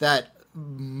that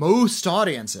most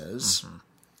audiences,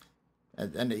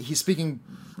 and he's speaking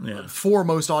for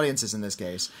most audiences in this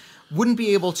case, wouldn't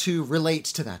be able to relate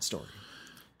to that story.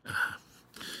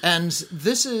 And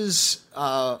this is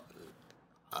a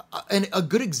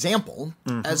good example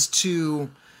as to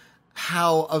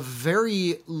how a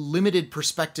very limited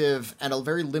perspective and a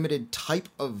very limited type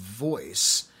of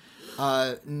voice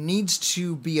needs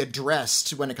to be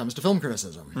addressed when it comes to film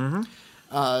criticism.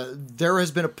 There has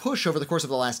been a push over the course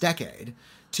of the last decade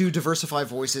to diversify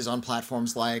voices on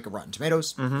platforms like Rotten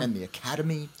Tomatoes and the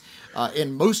Academy,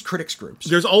 in most critics groups.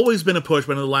 There's always been a push,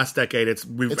 but in the last decade,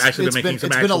 we've actually been making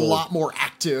some actual... It's been a lot more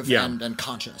active and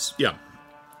conscious. Yeah.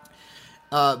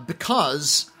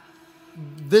 Because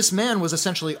this man was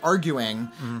essentially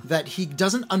arguing that he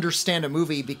doesn't understand a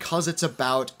movie because it's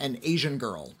about an Asian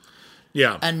girl.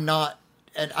 Yeah. In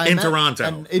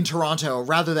Toronto,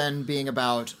 rather than being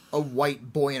about a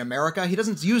white boy in America. He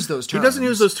doesn't use those terms. He doesn't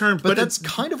use those terms, but that's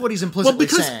kind of what he's implicitly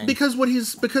saying. Because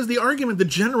the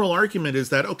general argument is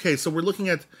that, okay, so we're looking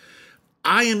at,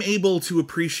 I am able to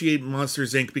appreciate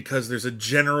Monsters, Inc. because there's a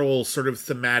general sort of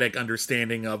thematic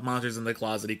understanding of monsters in the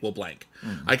closet equal blank.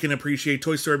 I can appreciate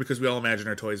Toy Story because we all imagine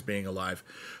our toys being alive.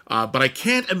 But I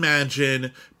can't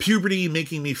imagine puberty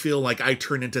making me feel like I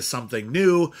turn into something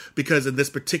new, because in this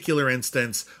particular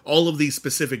instance, all of these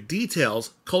specific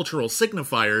details, cultural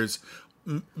signifiers,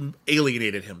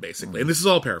 alienated him, basically. And this is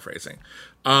all paraphrasing.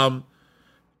 A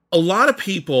lot of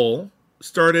people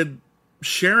started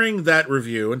sharing that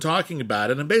review and talking about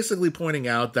it and basically pointing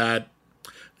out that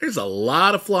there's a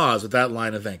lot of flaws with that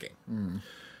line of thinking.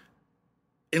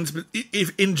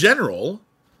 In general,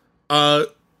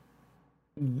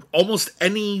 almost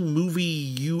any movie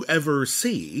you ever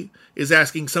see is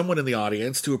asking someone in the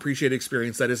audience to appreciate an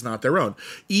experience that is not their own.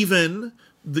 Even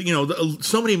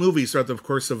so many movies throughout the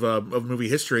course of movie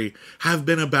history have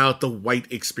been about the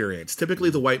white experience, typically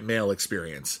the white male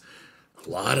experience. A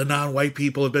lot of non-white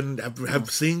people have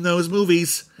seen those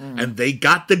movies, and they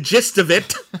got the gist of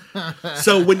it.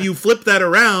 So when you flip that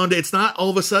around, it's not all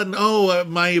of a sudden,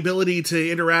 my ability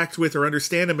to interact with or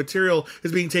understand a material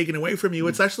is being taken away from you.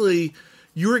 It's actually,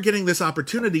 you're getting this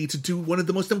opportunity to do one of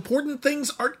the most important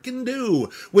things art can do,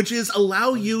 which is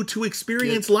allow you to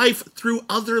experience life through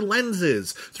other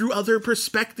lenses, through other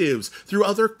perspectives, through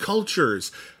other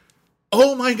cultures.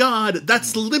 Oh my God,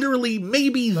 that's literally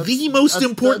maybe the most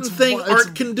important thing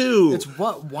art can do. It's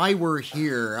why we're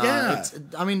here. Yeah.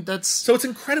 That's... So it's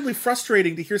incredibly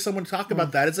frustrating to hear someone talk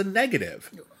about that as a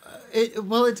negative.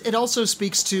 It also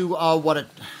speaks to what it...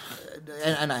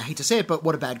 And I hate to say it, but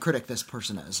what a bad critic this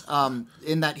person is.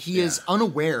 In that he is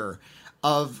unaware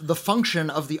of the function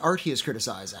of the art he is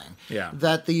criticizing. Yeah.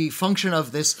 That the function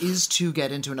of this is to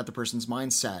get into another person's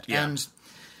mindset. Yeah.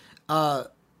 And...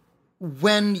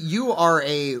 when you are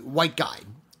a white guy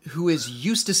who is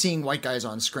used to seeing white guys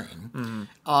on screen,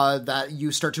 that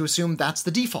you start to assume that's the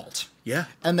default. Yeah.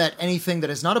 And that anything that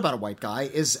is not about a white guy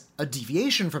is a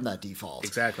deviation from that default.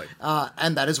 Exactly.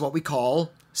 And that is what we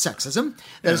call sexism.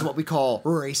 That is what we call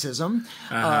racism.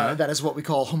 That is what we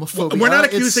call homophobia. We're not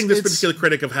accusing this particular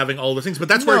critic of having all the things, but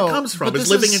that's where it comes from. It's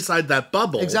living inside that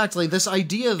bubble. Exactly. This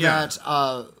idea that...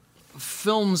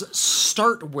 films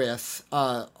start with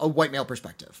a white male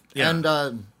perspective. Yeah.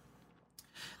 And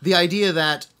the idea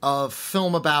that a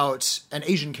film about an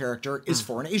Asian character is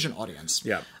for an Asian audience.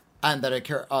 Yeah. And that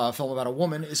a film about a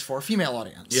woman is for a female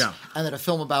audience. Yeah. And that a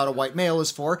film about a white male is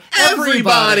for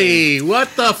everybody. What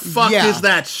the fuck is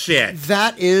that shit?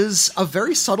 That is a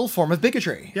very subtle form of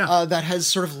bigotry. Yeah. That has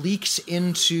sort of leaked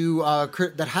into,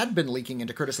 that had been leaking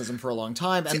into criticism for a long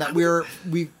time, and that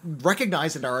we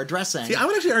recognize and are addressing. See, I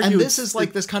would actually argue... And this is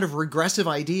like this kind of regressive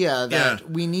idea that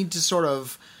we need to sort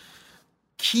of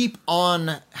keep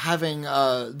on having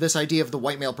this idea of the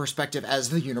white male perspective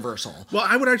as the universal. Well,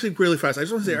 I would actually really fast. I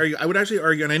just want to say, I would actually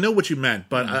argue, and I know what you meant,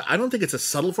 but I don't think it's a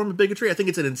subtle form of bigotry. I think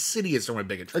it's an insidious form of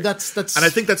bigotry. That's, and I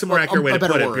think that's a more accurate way to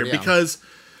put it here, yeah. because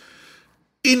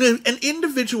in an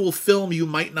individual film, you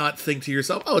might not think to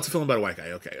yourself, "Oh, it's a film about a white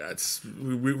guy. Okay,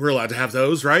 we're allowed to have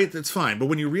those, right? That's fine." But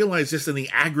when you realize just in the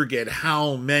aggregate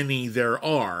how many there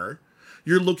are,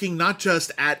 you're looking not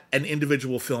just at an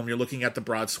individual film, you're looking at the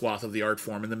broad swath of the art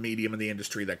form and the medium and the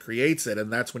industry that creates it.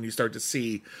 And that's when you start to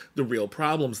see the real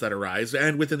problems that arise,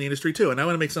 and within the industry too. And I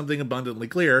want to make something abundantly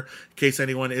clear, in case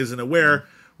anyone isn't aware,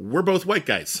 we're both white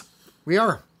guys. We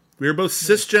are. We are both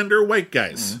cisgender white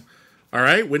guys. All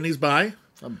right? Whitney's bi.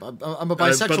 I'm a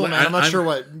bisexual man. I'm not sure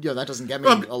what, that doesn't get me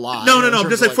a lot. No. I'm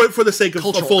just like, for the sake of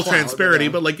full transparency,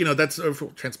 but that's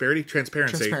transparency.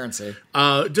 Transparency.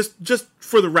 Just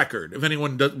for the record, if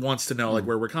anyone wants to know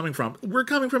where we're coming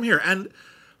from here. And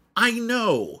I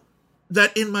know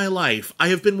that in my life, I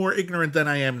have been more ignorant than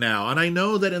I am now. And I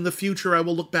know that in the future, I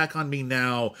will look back on me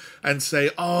now and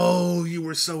say, "Oh, you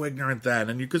were so ignorant then."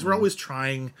 And because we're always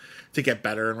trying to get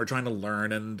better, and we're trying to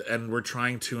learn, and we're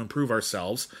trying to improve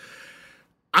ourselves.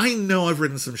 I know I've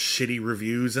written some shitty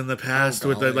reviews in the past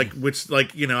with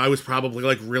the, I was probably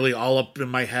really all up in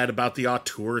my head about the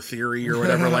auteur theory or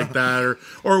whatever like that,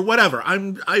 or whatever.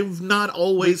 I've not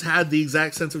always had the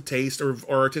exact sense of taste or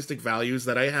artistic values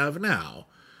that I have now.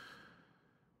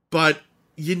 But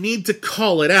you need to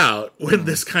call it out when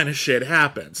this kind of shit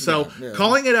happens. So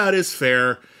calling it out is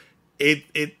fair.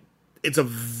 It's a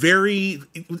very,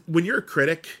 when you're a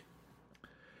critic,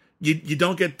 You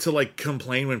don't get to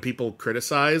complain when people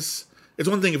criticize. It's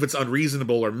one thing if it's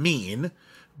unreasonable or mean,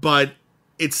 but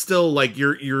it's still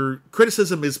your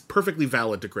criticism is perfectly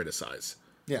valid to criticize.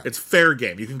 Yeah, it's fair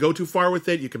game. You can go too far with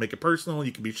it. You can make it personal.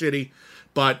 You can be shitty,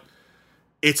 but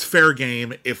it's fair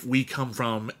game if we come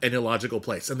from an illogical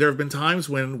place. And there have been times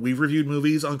when we've reviewed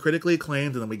movies uncritically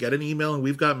acclaimed, and then we get an email and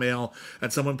we've got mail,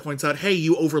 and someone points out, "Hey,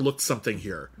 you overlooked something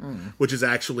here," which is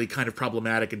actually kind of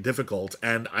problematic and difficult.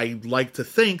 And I like to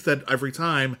think that every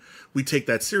time we take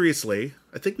that seriously,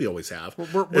 I think we always have.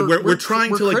 We're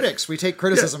trying to critics. We take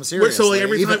criticism seriously,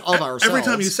 every time, of ourselves. Every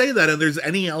time you say that, and there's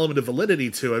any element of validity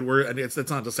to it, and it's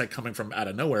not just coming from out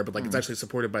of nowhere, but it's actually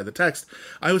supported by the text.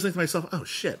 I always think to myself, "Oh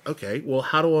shit, okay, well,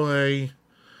 how do I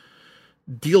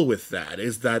deal with that?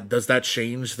 Does that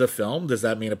change the film? Does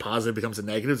that mean a positive becomes a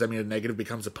negative? Does that mean a negative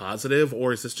becomes a positive?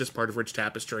 Or is this just part of rich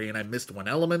tapestry and I missed one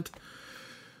element?"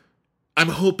 I'm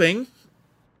hoping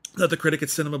that the critic at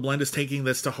Cinema Blend is taking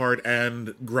this to heart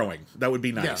and growing. That would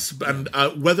be nice. Yeah.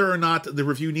 And whether or not the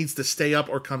review needs to stay up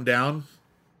or come down,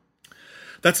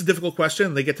 that's a difficult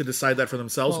question. They get to decide that for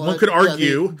themselves. One could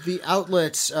argue... the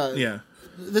outlets...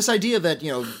 This idea that,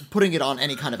 putting it on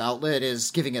any kind of outlet is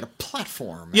giving it a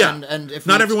platform. Yeah. And if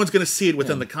not everyone's going to see it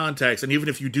within the context. And even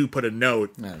if you do put a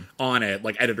note on it,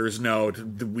 like editor's note,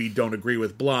 we don't agree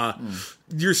with blah,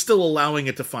 you're still allowing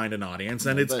it to find an audience.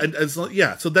 And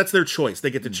so that's their choice.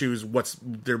 They get to choose what's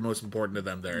they're most important to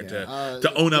them there,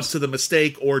 to own up to the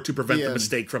mistake or to prevent the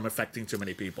mistake from affecting too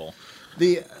many people.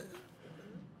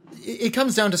 It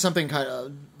comes down to something kind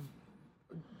of...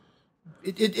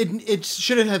 It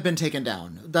should have been taken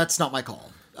down. That's not my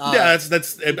call. That's.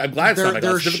 I'm glad it's not my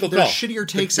call. It's a difficult call. There's shittier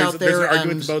takes out there. There's an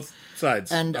argument to both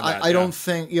sides. And I don't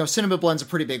think Cinema Blend's a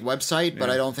pretty big website,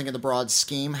 but I don't think in the broad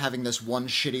scheme having this one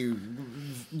shitty,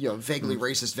 vaguely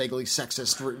racist, vaguely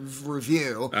sexist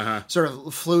review sort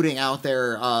of floating out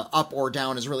there, up or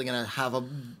down, is really going to have a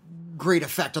great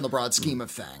effect on the broad scheme of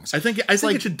things. I think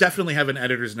it should definitely have an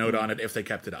editor's note on it if they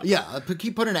kept it up. Yeah,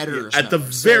 keep putting an editor's note. At the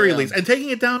very least. And taking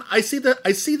it down, I see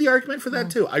the argument for that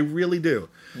too. I really do.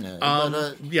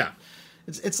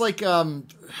 It's like the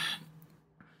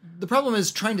problem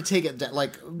is trying to take it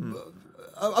down,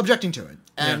 objecting to it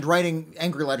and writing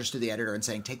angry letters to the editor and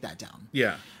saying, "Take that down."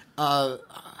 Yeah.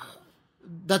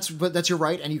 That's your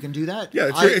right, and you can do that. Yeah,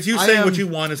 it's you saying what you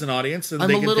want as an audience, and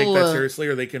they can take that seriously,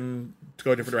 or they can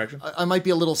go a different direction. I might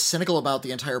be a little cynical about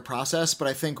the entire process, but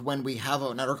I think when we have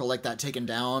an article like that taken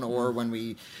down, or when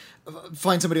we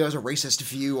find somebody who has a racist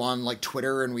view on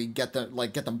Twitter and we get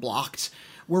them blocked,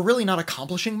 we're really not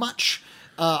accomplishing much.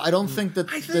 I don't think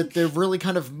that they're really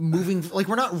kind of moving.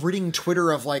 We're not ridding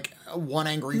Twitter of one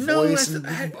angry voice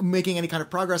and making any kind of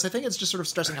progress. I think it's just sort of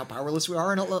stressing how powerless we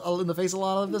are in the face of a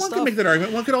lot of this stuff. One can make that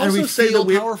argument. One could also say that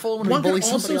we're powerful when we bully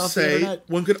somebody off the internet.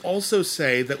 One could also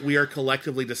say that we are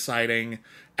collectively deciding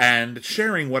and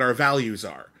sharing what our values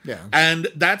are. Yeah, and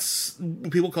that's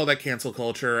people call that cancel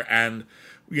culture, and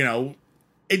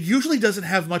it usually doesn't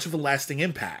have much of a lasting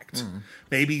impact.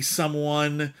 Maybe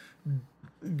someone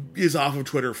is off of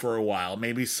Twitter for a while.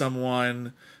 Maybe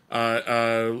someone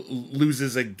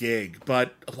loses a gig,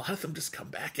 but a lot of them just come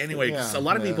back anyway. 'Cause Yeah, a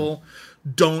lot of yeah. people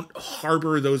don't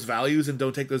harbor those values and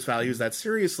don't take those values that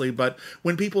seriously. But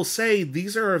when people say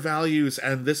these are our values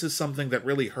and this is something that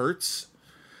really hurts,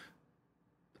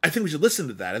 I think we should listen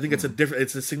to that. I think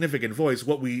it's a significant voice.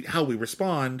 How we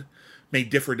respond may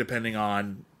differ depending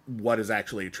on what is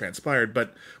actually transpired.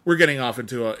 But we're getting off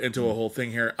into a whole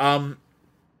thing here.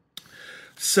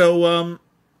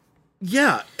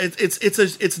 Yeah,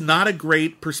 it's not a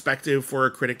great perspective for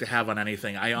a critic to have on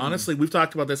anything. I honestly, we've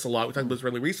talked about this a lot. We talked about this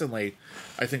really recently.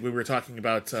 I think we were talking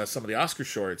about some of the Oscar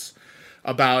shorts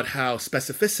about how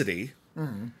specificity,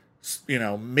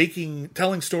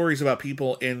 telling stories about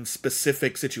people in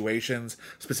specific situations,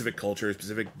 specific cultures,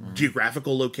 specific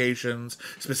geographical locations,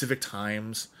 specific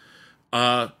times,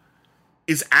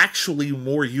 is actually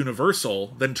more universal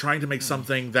than trying to make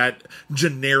something that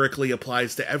generically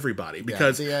applies to everybody.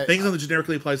 Because things that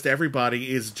generically applies to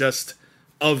everybody is just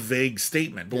a vague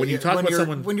statement. But when you talk about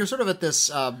someone... When you're sort of at this...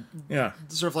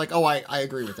 sort of like, oh, I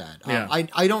agree with that.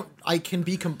 I can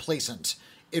be complacent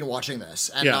in watching this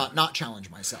and not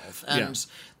challenge myself.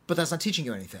 But that's not teaching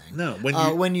you anything. No.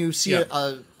 When you see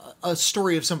a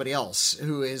story of somebody else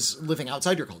who is living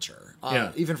outside your culture,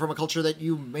 even from a culture that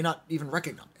you may not even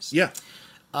recognize. Yeah.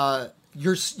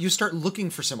 You start looking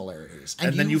for similarities,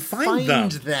 and then you find them,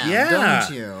 don't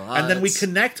you? And then we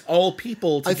connect all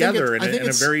people together in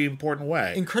a very important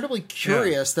way. Incredibly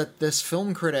curious that this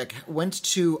film critic went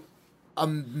to a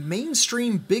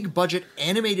mainstream, big budget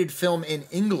animated film in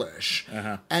English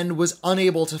and was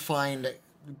unable to find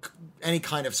any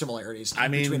kind of similarities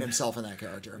between himself and that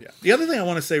character. Yeah. The other thing I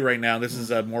want to say right now, this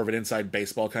is more of an inside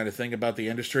baseball kind of thing about the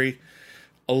industry.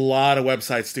 A lot of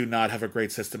websites do not have a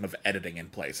great system of editing in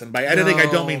place. And by editing, I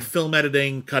don't mean film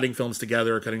editing, cutting films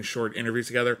together, or cutting short interviews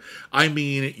together. I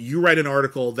mean, you write an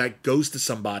article that goes to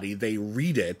somebody, they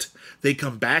read it, they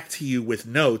come back to you with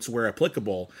notes where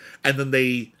applicable, and then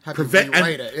they and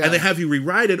they have you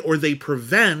rewrite it, or they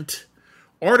prevent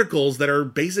articles that are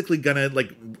basically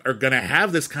gonna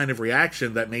have this kind of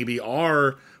reaction that maybe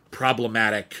are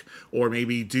problematic or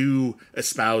maybe do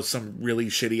espouse some really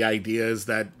shitty ideas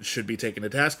that should be taken to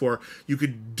task for. You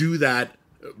could do that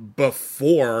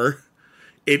before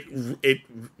it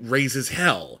raises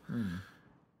hell.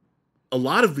 A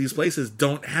lot of these places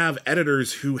don't have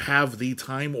editors who have the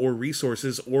time or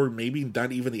resources, or maybe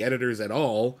not even the editors at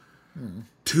all,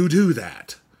 to do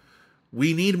that.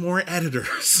 We need more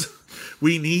editors.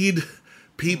 We need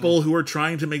people who are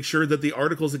trying to make sure that the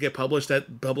articles that get published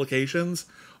at publications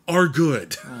are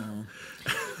good.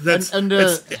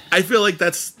 I feel like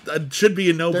that should be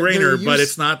a no-brainer, but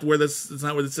it's not where the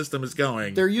system is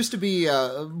going. There used to be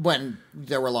when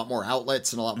there were a lot more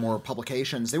outlets and a lot more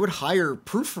publications, they would hire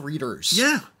proofreaders.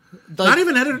 Yeah. Not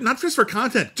even not just for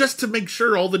content, just to make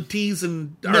sure all the T's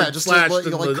and are slashed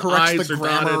and the correct I's the are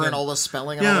grammar dotted and all the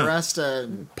spelling and all the rest.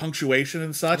 Punctuation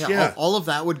and such. All of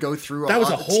that would go through. That was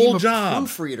a whole job.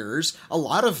 Proofreaders, a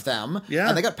lot of them,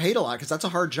 and they got paid a lot because that's a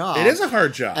hard job. It is a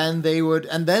hard job. And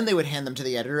then they would hand them to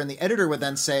the editor, and the editor would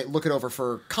then say, look it over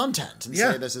for content and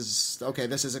say, this is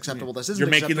acceptable. This isn't. You're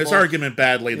making this argument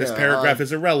badly. This paragraph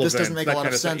is irrelevant. This doesn't make a lot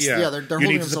of sense. They're you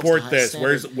need to support this.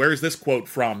 Where's this quote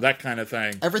from? That kind of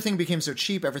thing. Everything became so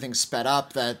cheap. Everything sped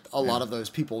up that a lot of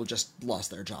those people just lost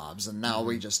their jobs, and now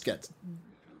we just get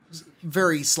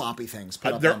very sloppy things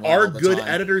put up. There are good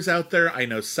editors out there. I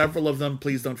know several of them.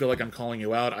 Please don't feel like I'm calling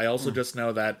you out. I also just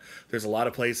know that there's a lot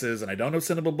of places, and I don't know if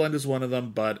Cinema Blend is one of them,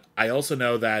 but I also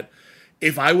know that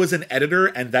if I was an editor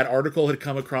and that article had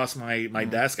come across my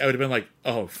desk, I would have been like,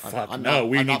 oh, fuck,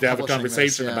 we need to have a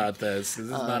conversation about this. This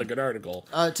is not a good article.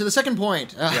 To the second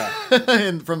point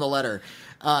from the letter,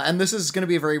 and this is going to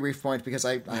be a very brief point because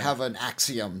I have an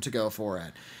axiom to go for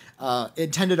it.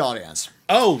 Intended audience.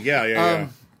 Oh, yeah.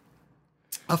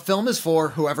 A film is for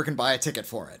whoever can buy a ticket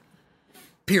for it.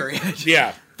 Period.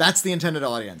 Yeah. That's the intended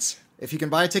audience. If you can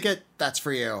buy a ticket, that's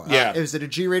for you. Yeah. Is it a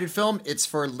G-rated film? It's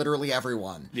for literally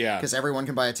everyone. Yeah. Because everyone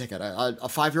can buy a ticket. A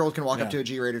 5-year-old can walk up to a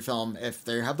G-rated film if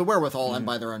they have the wherewithal and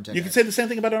buy their own ticket. You can say the same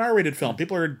thing about an R-rated film.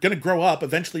 People are going to grow up.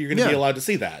 Eventually, you're going to be allowed to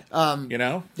see that. You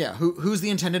know? Yeah. Who's the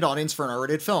intended audience for an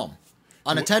R-rated film?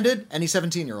 Unattended? Any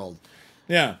 17-year-old.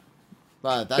 Yeah.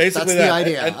 That's the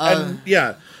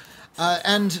idea.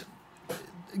 And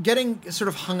getting sort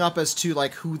of hung up as to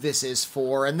like who this is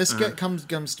for, and this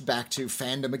comes back to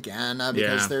fandom again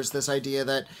because there's this idea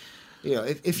that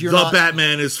if you're the not,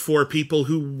 Batman is for people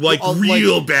who like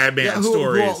real Batman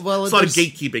stories. There's a lot of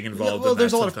gatekeeping involved. Well,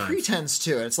 there's a lot sometimes. of pretense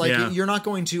to it. It's like you're not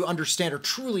going to understand or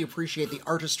truly appreciate the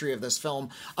artistry of this film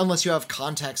unless you have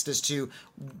context as to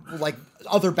like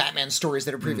other Batman stories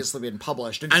that have previously been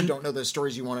published. And if you don't know those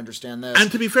stories, you won't understand this.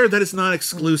 And to be fair, that is not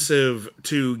exclusive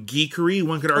to geekery.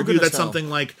 One could argue that something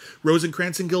like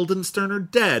Rosencrantz and Guildenstern are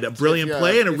dead, a brilliant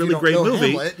play and a really great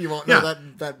movie. Hamlet, you won't know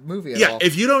that movie at all.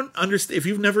 If you don't understand, if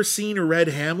you've never seen or read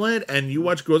Hamlet and you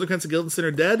watch Rosencrantz and Guildenstern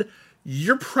are dead,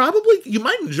 you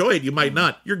might enjoy it, you might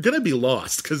not. You're gonna be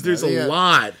lost because there's a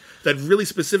lot that really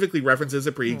specifically references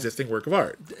a pre-existing work of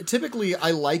art. Typically,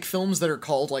 I like films that are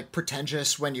called like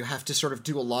pretentious when you have to sort of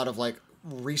do a lot of like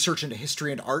research into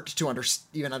history and art to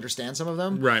even understand some of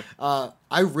them. Right.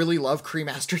 I really love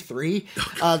Cremaster 3,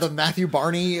 the Matthew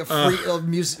Barney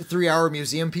 3-hour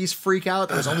museum piece freak out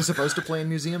that was only supposed to play in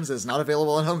museums. It's not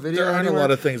available on home video. There aren't a lot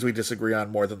of things we disagree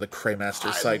on more than the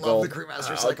Cremaster cycle. I love the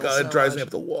Cremaster cycle. God, it drives me up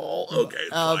the wall. Okay,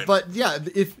 fine. But yeah,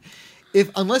 if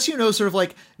unless you know sort of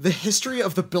like the history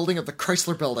of the building of the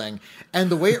Chrysler Building and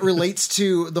the way it relates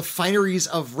to the fineries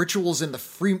of rituals in the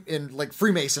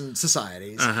Freemason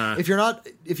societies, if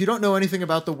you don't know anything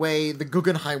about the way the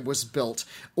Guggenheim was built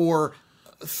or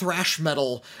thrash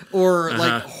metal or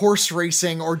like horse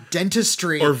racing or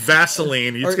dentistry or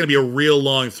Vaseline, it's going to be a real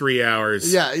long 3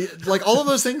 hours. Yeah, like all of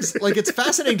those things, like it's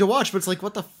fascinating to watch, but it's like,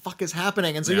 what the fuck is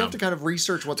happening? And so you have to kind of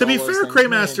research what. To be fair,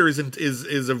 Cremaster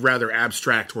is a rather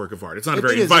abstract work of art. It's not a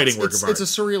very inviting work of art. It's a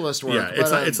surrealist work.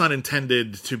 Yeah, it's not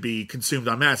intended to be consumed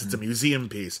en masse. It's a museum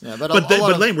piece. Yeah, but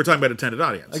Lane, we're talking about intended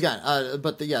audience again.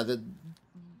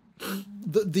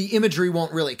 The imagery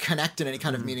won't really connect in any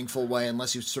kind of meaningful way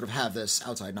unless you sort of have this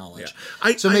outside knowledge.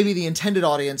 Yeah. Maybe the intended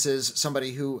audience is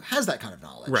somebody who has that kind of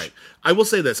knowledge. Right. I will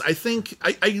say this. I think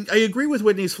I agree with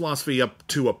Whitney's philosophy up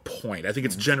to a point. I think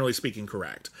it's generally speaking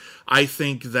correct. I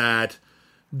think that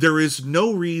there is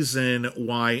no reason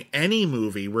why any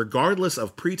movie, regardless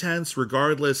of pretense,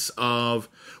 regardless of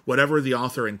whatever the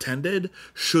author intended,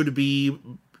 should be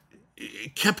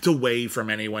kept away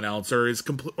from anyone else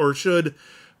or should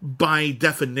by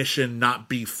definition not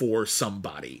be for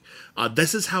somebody.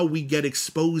 This is how we get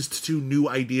exposed to new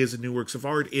ideas and new works of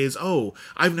art is,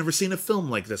 I've never seen a film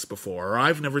like this before, or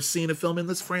I've never seen a film in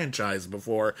this franchise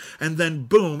before, and then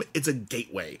boom, it's a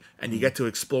gateway, and you get to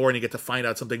explore and you get to find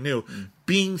out something new.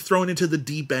 Being thrown into the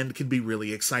deep end can be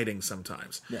really exciting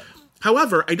sometimes. Yeah.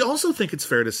 However, I also think it's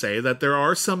fair to say that there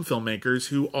are some filmmakers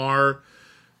who are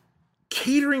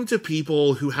catering to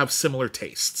people who have similar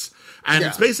tastes. And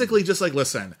it's basically just like,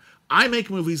 listen, I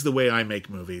make movies the way I make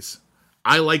movies.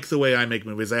 I like the way I make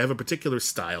movies. I have a particular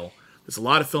style. There's a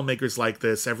lot of filmmakers like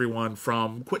this. Everyone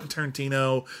from Quentin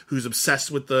Tarantino, who's obsessed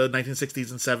with the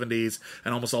 1960s and 70s,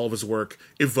 and almost all of his work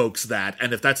evokes that.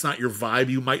 And if that's not your vibe,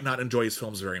 you might not enjoy his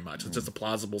films very much. It's just a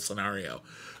plausible scenario.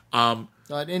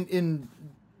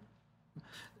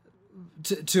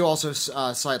 To also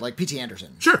cite like P.T.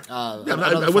 Anderson. Sure.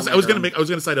 I was going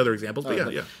to cite other examples, but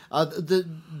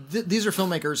these are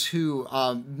filmmakers who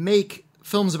make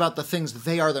films about the things that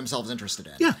they are themselves interested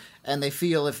in. Yeah. And they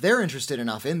feel if they're interested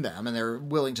enough in them and they're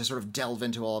willing to sort of delve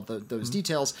into all of those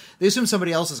details, they assume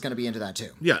somebody else is going to be into that too.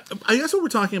 Yeah. I guess what we're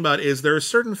talking about is there are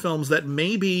certain films that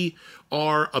maybe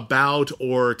are about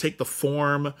or take the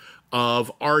form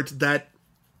of art that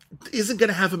isn't going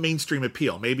to have a mainstream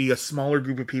appeal. Maybe a smaller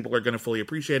group of people are going to fully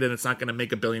appreciate it and it's not going to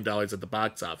make $1 billion at the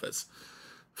box office.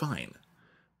 Fine.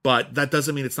 But that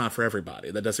doesn't mean it's not for everybody.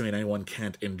 That doesn't mean anyone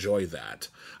can't enjoy that.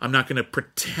 I'm not going to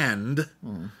pretend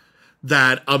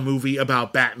that a movie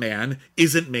about Batman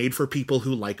isn't made for people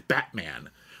who like Batman.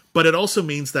 But it also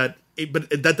means that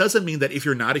that doesn't mean that if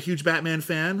you're not a huge Batman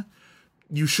fan,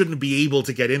 you shouldn't be able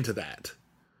to get into that.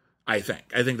 I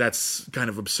think that's kind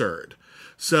of absurd.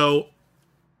 So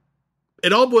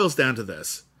it all boils down to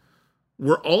this.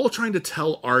 We're all trying to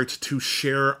tell art to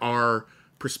share our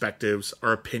perspectives,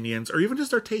 our opinions, or even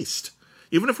just our taste.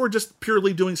 Even if we're just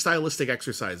purely doing stylistic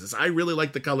exercises. I really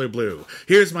like the color blue.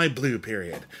 Here's my blue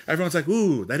period. Everyone's like,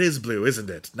 ooh, that is blue,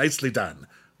 isn't it? Nicely done.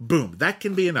 Boom. That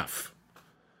can be enough.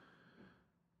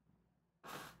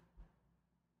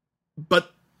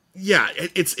 But yeah,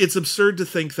 it's absurd to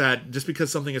think that just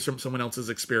because something is from someone else's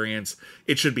experience,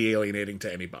 it should be alienating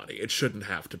to anybody. It shouldn't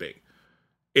have to be.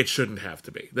 It shouldn't have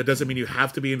to be. That doesn't mean you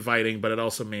have to be inviting, but it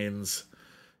also means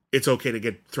it's okay to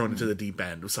get thrown into the deep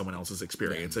end of someone else's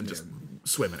experience and just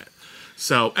swim in it.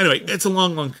 So anyway, it's a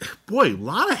long, a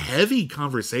lot of heavy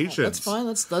conversations. That's fine.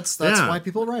 That's why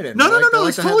people write it. No,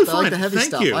 it's totally fine. Like the heavy Thank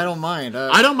stuff. you. I don't mind.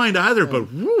 I don't mind either,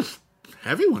 but woof,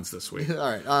 heavy ones this week. All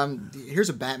right. Here's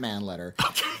a Batman letter.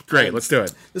 Okay, great. Let's do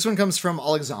it. This one comes from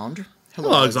Alexandre,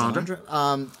 Hello, Alexandra.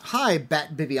 Hi,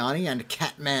 Bat Bibiani and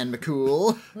Catman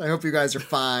McCool. I hope you guys are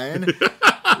fine.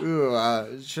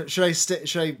 Ooh, should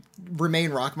I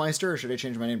remain Rockmeister, or should I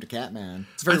change my name to Catman?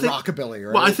 It's very rockabilly,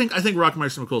 right? Well, I think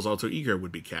Rockmeister McCool's alter ego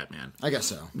would be Catman. I guess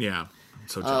so. Yeah. I'm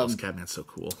so jealous. Catman's so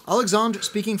cool. Alexandre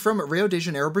speaking from Rio de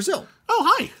Janeiro, Brazil.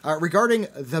 Oh, hi. Regarding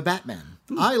The Batman.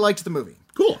 I liked the movie.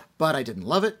 Cool. But I didn't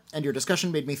love it, and your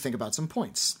discussion made me think about some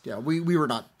points. Yeah, we were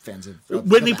not fans of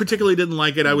Whitney particularly didn't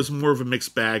like it. I was more of a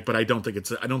mixed bag, but I don't think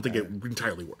it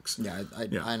entirely works. Yeah,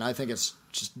 and I think it's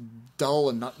just dull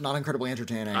and not incredibly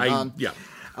entertaining.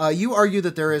 You argue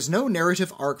that there is no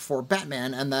narrative arc for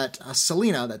Batman, and that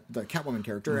Selina, the Catwoman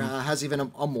character, has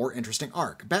even a more interesting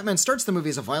arc. Batman starts the movie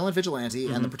as a violent vigilante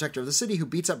and the protector of the city who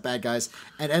beats up bad guys,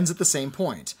 and ends at the same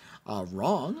point.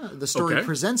 Wrong. The story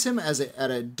presents him at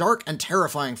a dark and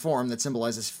terrifying form that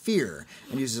symbolizes fear,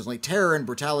 and uses only terror and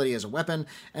brutality as a weapon,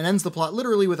 and ends the plot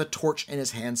literally with a torch in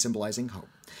his hand symbolizing hope.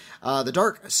 The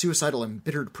dark, suicidal,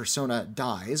 embittered persona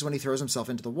dies when he throws himself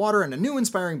into the water, and a new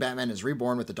inspiring Batman is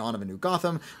reborn with the dawn of a new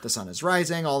Gotham. The sun is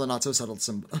rising, all the not so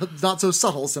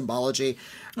subtle symbology.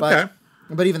 But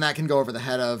even that can go over the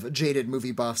head of jaded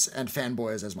movie buffs and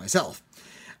fanboys as myself.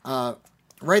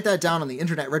 Write that down on the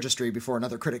internet registry before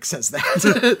another critic says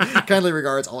that. Kindly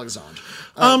regards, Alexandre.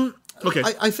 Okay.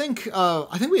 I think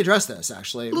we addressed this,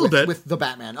 actually, a little bit with the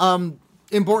Batman.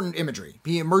 Important imagery.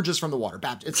 He emerges from the water.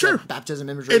 It's like baptism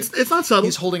imagery. It's not subtle.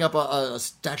 He's holding up a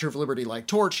Statue of Liberty-like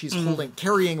torch. He's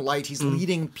carrying light. He's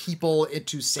leading people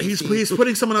into safety. He's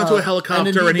putting someone onto a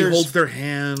helicopter, and he holds their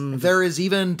hand. There is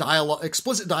even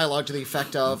explicit dialogue to the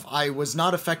effect of, I was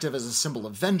not effective as a symbol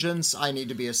of vengeance. I need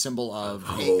to be a symbol of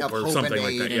hope or something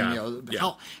and aid. Like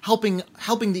that. And,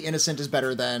 helping the innocent is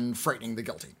better than frightening the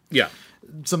guilty. Yeah.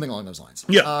 Something along those lines.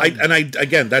 Yeah,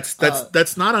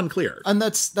 that's not unclear, and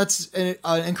that's an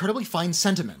incredibly fine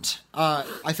sentiment.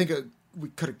 I think we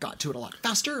could have got to it a lot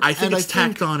faster. I think it's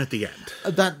tacked on at the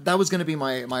end. That was going to be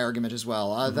my argument as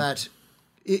well. That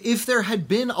if there had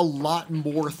been a lot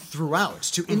more throughout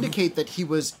to indicate that he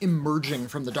was emerging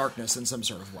from the darkness in some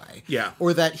sort of way,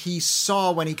 or that he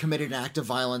saw when he committed an act of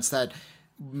violence that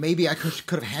maybe I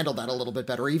could have handled that a little bit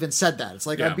better, or even said that. It's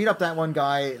like, I beat up that one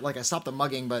guy, like I stopped the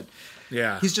mugging, but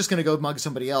he's just going to go mug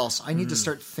somebody else. I need to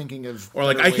start thinking of... Or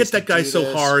like, I hit that guy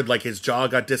so hard, like his jaw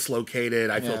got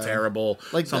dislocated, I feel terrible.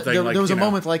 Like, there was a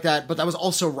moment like that, but that was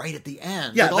also right at the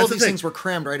end. Yeah, like, all these things were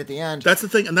crammed right at the end. That's the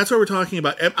thing, and that's what we're talking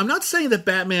about. I'm not saying that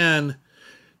Batman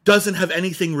doesn't have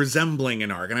anything resembling an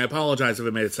arc, and I apologize if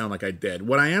it made it sound like I did.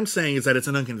 What I am saying is that it's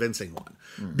an unconvincing one,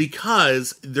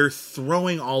 because they're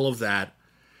throwing all of that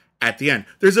at the end.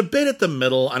 There's a bit at the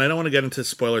middle, and I don't want to get into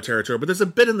spoiler territory, but there's a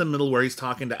bit in the middle where he's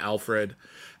talking to Alfred,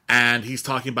 and he's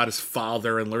talking about his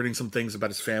father and learning some things about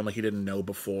his family he didn't know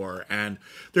before, and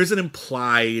there's an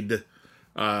implied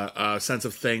sense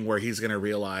of thing where he's going to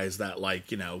realize that,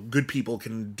 like, good people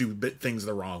can do things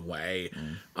the wrong way.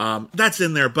 That's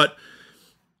in there, but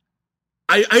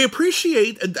I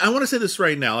appreciate, I want to say this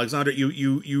right now, Alexandre,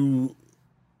 you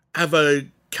have a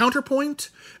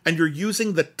counterpoint, and you're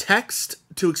using the text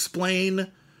to explain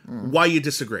why you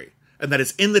disagree. And that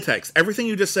is in the text. Everything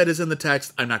you just said is in the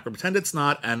text. I'm not going to pretend it's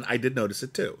not, and I did notice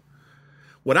it too.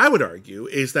 What I would argue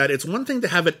is that it's one thing to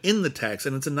have it in the text,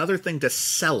 and it's another thing to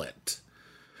sell it.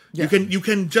 Yeah. You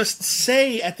can just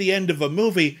say at the end of a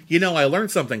movie, I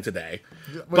learned something today.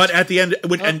 But at the end...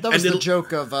 that was the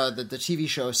joke of the TV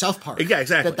show South Park. Yeah,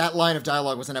 exactly. That line of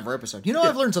dialogue was in every episode.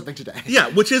 I've learned something today. Yeah,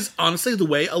 which is honestly the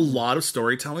way a lot of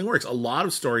storytelling works. A lot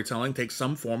of storytelling takes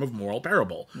some form of moral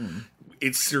parable.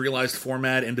 It's serialized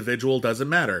format, individual, doesn't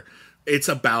matter. It's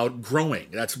about growing.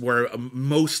 That's where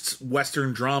most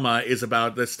Western drama is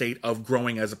about the state of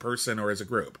growing as a person or as a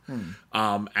group.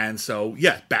 And so,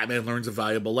 Batman learns a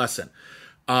valuable lesson.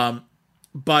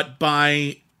 But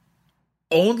by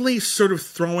only sort of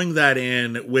throwing that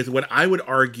in with what I would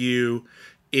argue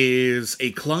is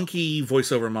a clunky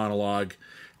voiceover monologue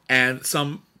and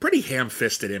some pretty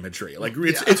ham-fisted imagery. Like,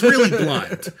 it's really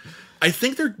blunt. I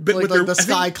think they're... the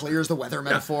sky clears, the weather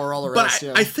metaphor, all the rest.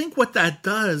 But I think what that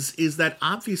does is that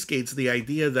obfuscates the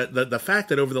idea that the fact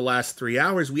that over the last 3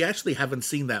 hours, we actually haven't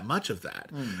seen that much of that.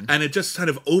 And it just kind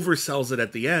of oversells it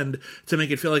at the end to make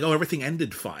it feel like, everything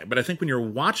ended fine. But I think when you're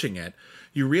watching it,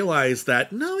 you realize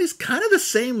that, no, he's kind of the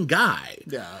same guy.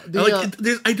 Yeah.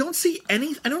 I don't see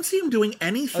him doing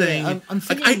anything. Okay, I'm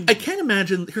thinking... I can't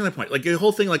imagine... Here's my point. Like, the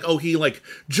whole thing, like, he,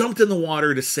 jumped in the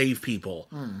water to save people.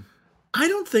 I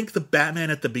don't think the Batman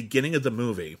at the beginning of the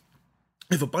movie,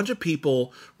 if a bunch of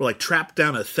people were, trapped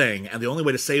down a thing, and the only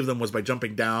way to save them was by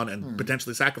jumping down and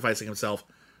potentially sacrificing himself,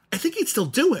 I think he'd still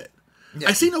do it.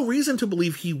 I see no reason to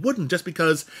believe he wouldn't, just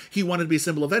because he wanted to be a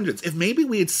symbol of vengeance. If maybe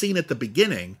we had seen at the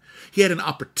beginning, he had an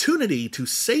opportunity to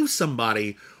save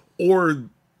somebody or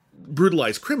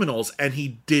brutalize criminals, and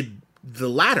he did the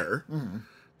latter,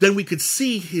 then we could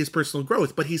see his personal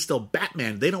growth, but he's still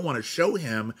Batman. They don't want to show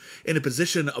him in a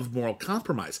position of moral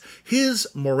compromise. His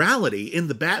morality in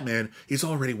the Batman, he's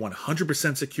already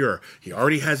 100% secure. He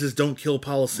already has his don't kill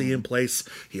policy in place.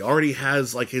 He already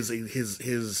has like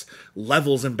his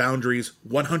levels and boundaries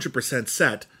 100%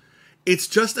 set. It's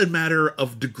just a matter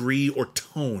of degree or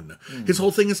tone. His whole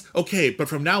thing is, okay, but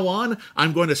from now on,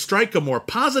 I'm going to strike a more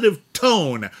positive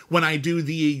tone when I do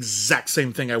the exact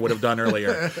same thing I would have done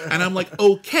earlier. And I'm like,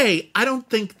 okay, I don't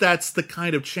think that's the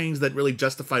kind of change that really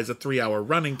justifies a 3-hour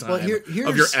running time of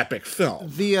your epic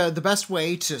film. The best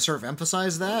way to sort of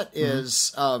emphasize that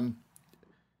is, and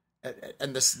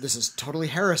this is totally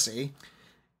heresy,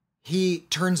 he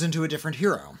turns into a different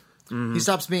hero. He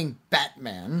stops being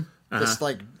Batman, this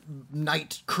like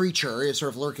night creature is sort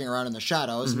of lurking around in the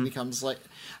shadows, and becomes like,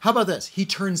 how about this? He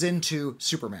turns into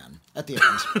Superman at the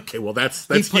end. Okay, well that's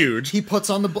huge. He puts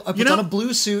on on a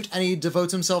blue suit and he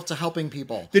devotes himself to helping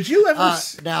people. Did you ever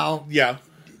now? Yeah.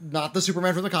 Not the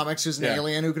Superman from the comics who's an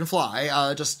alien who can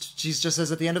fly. She just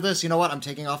says at the end of this, you know what? I'm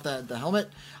taking off the helmet.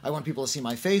 I want people to see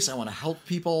my face. I want to help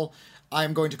people.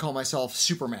 I'm going to call myself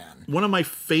Superman. One of my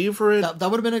favorite...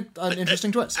 That would have been an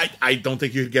interesting twist. I don't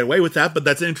think you could get away with that, but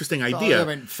that's an interesting idea. I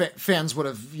mean, fans would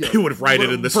have... You would have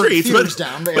rioted in the streets.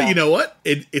 But you know what?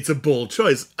 It's a bold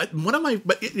choice.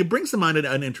 But it brings to mind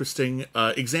an interesting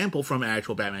example from an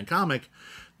actual Batman comic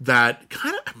that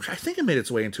kind of... I think it made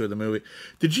its way into the movie.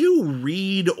 Did you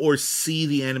read or see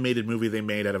the animated movie they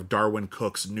made out of Darwin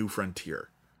Cook's New Frontier?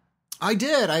 I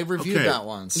did. I reviewed that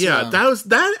once. Yeah,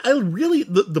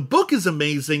 the book is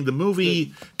amazing. The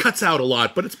movie cuts out a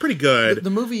lot, but it's pretty good. The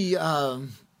movie,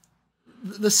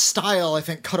 the style, I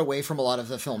think, cut away from a lot of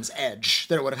the film's edge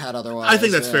that it would have had otherwise. I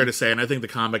think that's fair to say, and I think the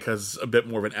comic has a bit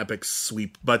more of an epic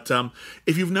sweep. But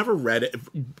if you've never read it,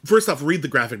 first off, read the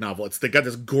graphic novel. They got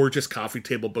this gorgeous coffee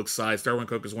table book size. Darwin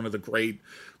Cook is one of the great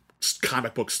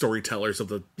comic book storytellers of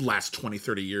the last 20,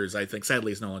 30 years, I think.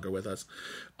 Sadly, he's no longer with us.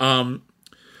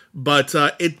 But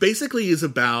it basically is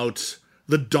about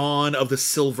the dawn of the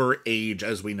Silver Age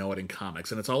as we know it in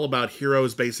comics. And it's all about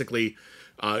heroes basically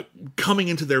coming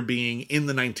into their being in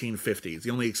the 1950s. The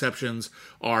only exceptions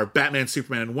are Batman,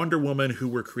 Superman, and Wonder Woman, who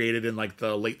were created in like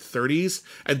the late 30s,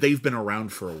 and they've been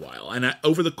around for a while. And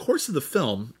over the course of the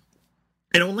film,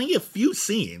 in only a few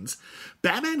scenes,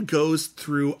 Batman goes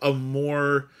through a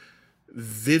more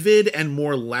vivid and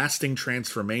more lasting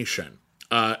transformation.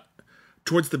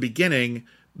 Towards the beginning,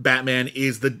 Batman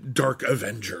is the Dark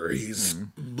Avenger. He's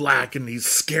black and he's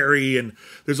scary, and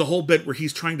there's a whole bit where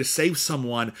he's trying to save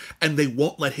someone and they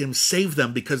won't let him save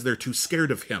them because they're too scared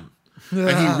of him.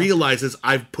 And he realizes,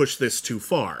 I've pushed this too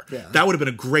far. Yeah. That would have been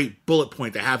a great bullet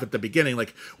point to have at the beginning,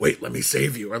 like, wait, let me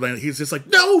save you. Or then he's just like,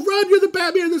 no, run, you're the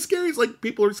Batman, the scary. It's like,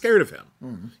 people are scared of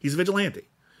him. He's a vigilante.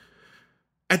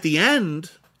 At the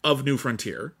end of New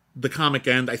Frontier, the comic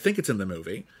end, I think it's in the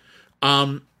movie,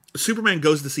 Superman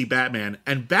goes to see Batman,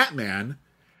 and Batman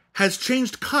has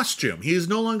changed costume. He is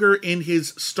no longer in his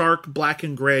stark black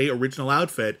and gray original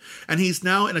outfit, and he's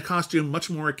now in a costume much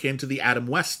more akin to the Adam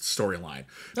West storyline.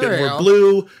 A bit more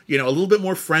blue, a little bit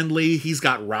more friendly. He's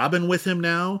got Robin with him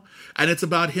now, and it's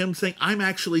about him saying, I'm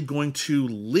actually going to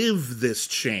live this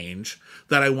change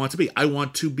that I want to be. I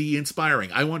want to be inspiring.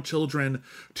 I want children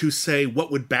to say,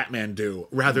 what would Batman do,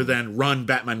 rather than run,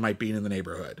 Batman might be in the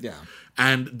neighborhood. Yeah.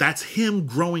 And that's him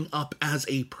growing up as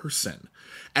a person.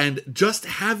 And just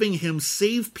having him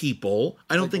save people,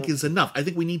 I don't think is enough. I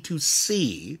think we need to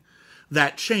see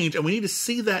that change, and we need to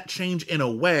see that change in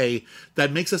a way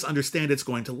that makes us understand it's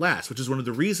going to last, which is one of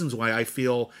the reasons why I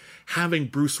feel having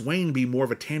Bruce Wayne be more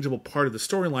of a tangible part of the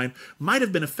storyline might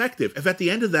have been effective. If at the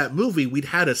end of that movie we'd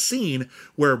had a scene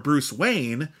where Bruce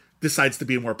Wayne decides to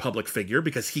be a more public figure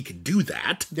because he can do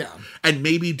that. Yeah. And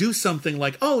maybe do something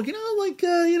like, there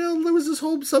was this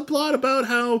whole subplot about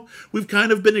how we've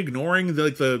kind of been ignoring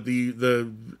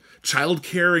the child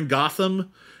care in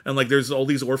Gotham. And there's all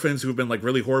these orphans who've been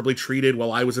really horribly treated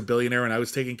while I was a billionaire and I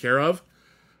was taken care of.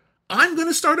 I'm going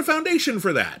to start a foundation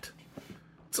for that.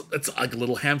 It's like a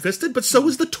little ham-fisted, but so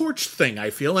is the torch thing,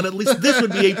 I feel. And at least this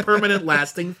would be a permanent,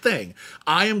 lasting thing.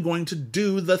 I am going to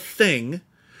do the thing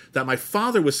that my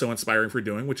father was so inspiring for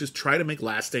doing, which is try to make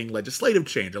lasting legislative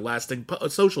change, a lasting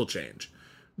social change.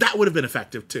 That would have been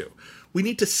effective too. We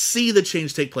need to see the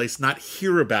change take place, not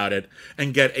hear about it,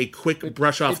 and get a quick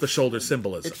brush off the shoulder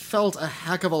symbolism. It felt a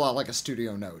heck of a lot like a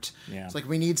studio note. Yeah. It's like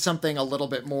we need something a little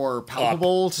bit more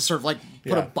palpable to sort of like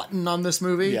put a button on this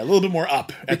movie. Yeah, a little bit more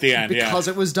up at the end. Because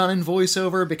it was done in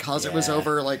voiceover, because it was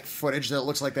over like footage that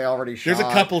looks like they already shot. There's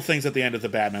a couple things at the end of the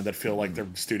Batman that feel like they're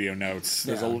studio notes.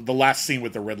 There's the last scene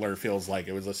with the Riddler feels like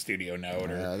it was a studio note,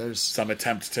 or there's some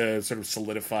attempt to sort of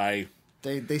solidify.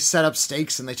 They set up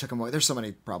stakes and they took them away. There's so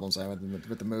many problems I have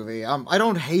with the movie. I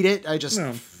don't hate it. I just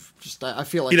I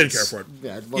feel like you didn't care for it.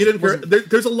 Yeah, you didn't care.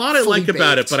 There's a lot I like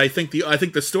about it, but I think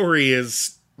the story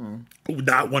is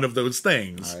not one of those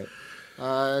things.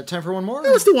 All right. Time for one more?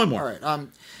 Let's do one more. All right.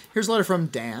 Here's a letter from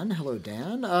Dan. Hello,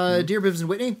 Dan. Dear Bibbs and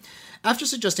Whitney, after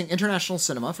suggesting international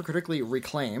cinema for critically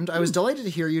reclaimed, I was delighted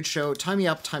to hear you'd show Tie Me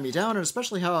Up, Tie Me Down, and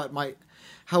especially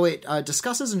how it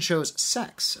discusses and shows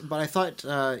sex, but I thought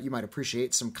you might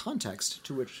appreciate some context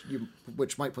to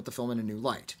which might put the film in a new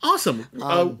light. Awesome.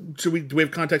 Do we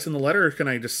have context in the letter, or can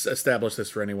I just establish this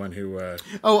for anyone who...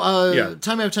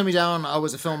 Tie Me Up, Tie Me Down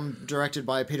was a film directed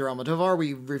by Pedro Almodovar.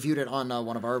 We reviewed it on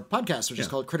one of our podcasts, which is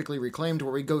called Critically Reclaimed,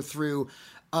 where we go through...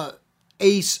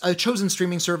 a chosen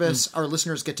streaming service. Our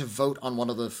listeners get to vote on one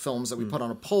of the films that we put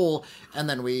on a poll, and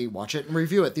then we watch it and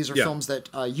review it. These are films that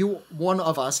one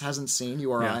of us hasn't seen,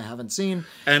 you or I haven't seen,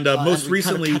 and most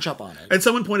recently kind of catch up on it. And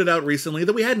someone pointed out recently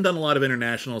that we hadn't done a lot of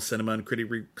international cinema and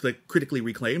critically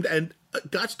reclaimed, and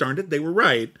gosh darned it, they were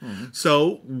right.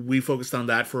 So we focused on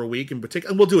that for a week in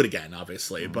particular, and we'll do it again,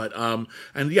 obviously. But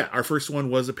our first one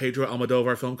was a Pedro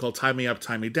Almodovar film called Tie Me Up,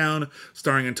 Tie Me Down,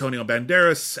 starring Antonio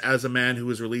Banderas as a man who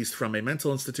was released from a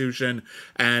mental institution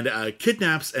and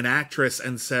kidnaps an actress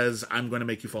and says, "I'm going to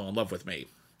make you fall in love with me."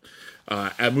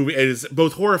 A movie is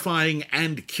both horrifying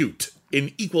and cute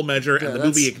in equal measure, and the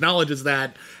movie acknowledges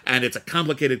that, and it's a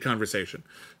complicated conversation.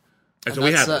 And so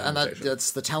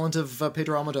that's the talent of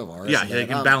Pedro Almodovar. Yeah, he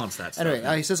can balance that stuff.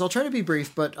 Anyway, he says, I'll try to be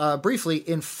brief, but briefly,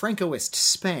 in Francoist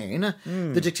Spain,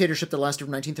 the dictatorship that lasted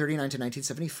from 1939 to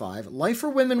 1975, life for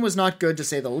women was not good, to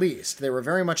say the least. They were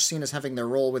very much seen as having their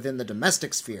role within the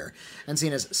domestic sphere, and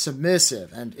seen as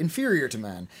submissive and inferior to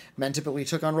men. Men typically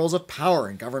took on roles of power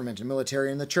in government and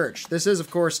military and the church. This is,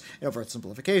 of course, an overt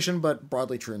simplification, but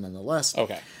broadly true nonetheless.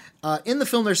 Okay. In the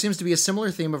film, there seems to be a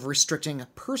similar theme of restricting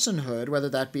personhood, whether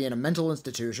that be in a mental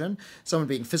institution, someone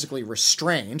being physically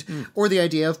restrained, or the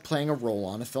idea of playing a role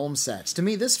on a film set. To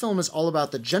me, this film is all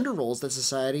about the gender roles that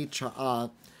society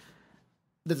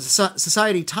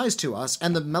ties to us,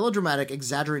 and the melodramatic,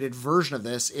 exaggerated version of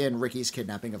this in Ricky's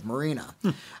kidnapping of Marina.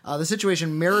 The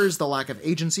situation mirrors the lack of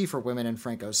agency for women in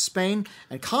Franco's Spain,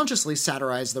 and consciously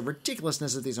satirizes the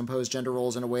ridiculousness of these imposed gender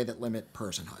roles in a way that limit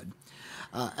personhood.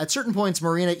 At certain points,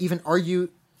 Marina even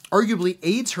arguably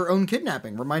aids her own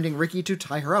kidnapping, reminding Ricky to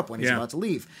tie her up when he's about to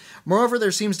leave. Moreover,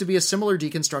 there seems to be a similar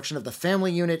deconstruction of the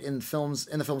family unit in the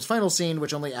film's final scene,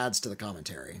 which only adds to the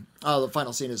commentary. The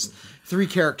final scene is 3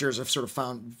 characters have sort of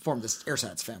formed this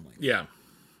ersatz family. Yeah.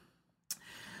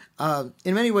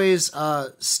 In many ways,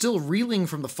 still reeling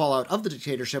from the fallout of the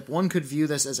dictatorship, one could view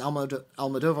this as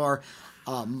Almodovar...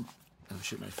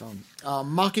 my phone.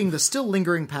 Mocking the still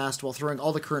lingering past while throwing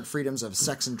all the current freedoms of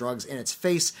sex and drugs in its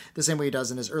face, the same way he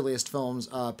does in his earliest films,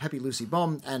 Pepe Lucy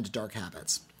Bomb and Dark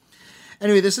Habits.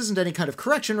 Anyway, this isn't any kind of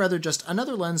correction, rather just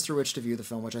another lens through which to view the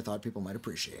film, which I thought people might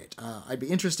appreciate. I'd be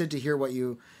interested to hear what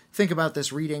you think about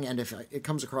this reading, and if it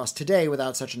comes across today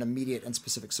without such an immediate and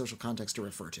specific social context to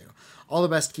refer to. All the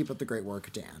best. Keep up the great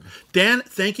work, Dan. Dan,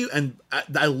 thank you, and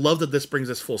I love that this brings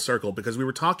us full circle, because we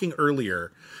were talking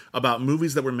earlier about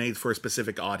movies that were made for a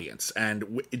specific audience,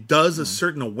 and it does a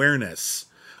certain awareness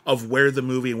of where the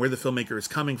movie and where the filmmaker is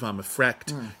coming from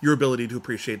affect your ability to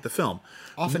appreciate the film.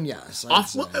 Often, yes.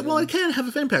 Well, it can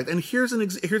have an impact. And here's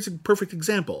a perfect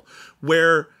example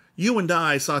where you and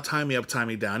I saw Tie Me Up, Tie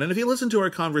Me Down. And if you listen to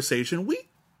our conversation, we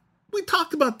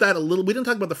talked about that a little. We didn't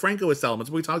talk about the Francoist elements,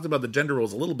 but we talked about the gender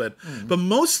roles a little bit. But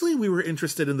mostly we were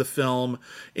interested in the film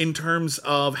in terms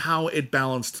of how it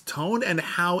balanced tone and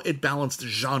how it balanced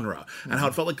genre, and how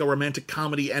it felt like a romantic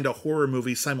comedy and a horror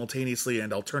movie simultaneously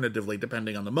and alternatively,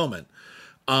 depending on the moment.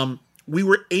 We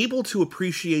were able to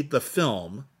appreciate the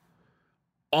film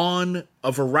on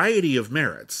a variety of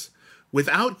merits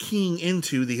without keying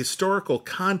into the historical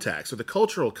context or the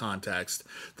cultural context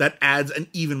that adds an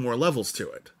even more levels to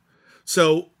it.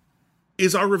 So,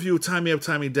 is our review of Tie Me Up,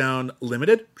 Tie Me Down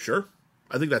limited? Sure.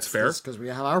 I think that's fair. Because we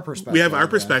have our perspective. We have our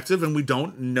perspective, and we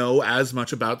don't know as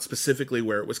much about specifically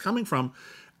where it was coming from.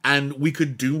 And we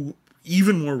could do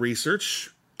even more research,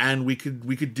 and we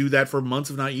could do that for months,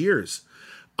 if not years.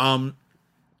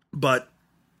 But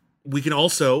we can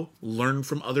also learn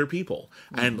from other people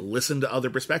and listen to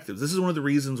other perspectives. This is one of the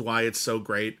reasons why it's so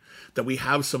great that we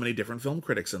have so many different film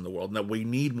critics in the world, and that we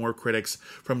need more critics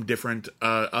from different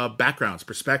backgrounds,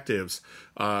 perspectives,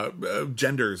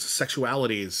 genders,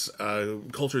 sexualities,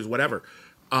 cultures, whatever.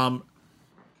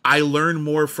 I learn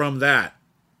more from that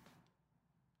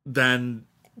than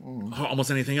almost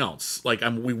anything else. Like,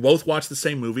 we both watched the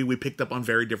same movie. We picked up on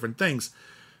very different things.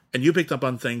 And you picked up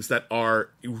on things that are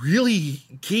really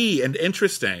key and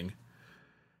interesting.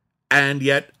 And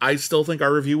yet, I still think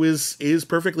our review is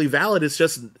perfectly valid. It's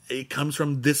just, it comes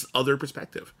from this other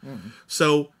perspective.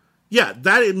 So, yeah,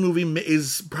 that movie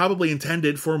is probably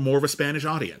intended for more of a Spanish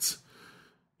audience.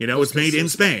 You know, it's made in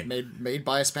Spain. Made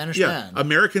by a Spanish man.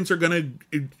 Americans are going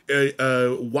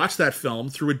to watch that film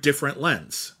through a different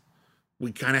lens.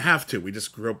 We kind of have to. We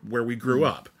just grew up where we grew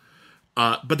up.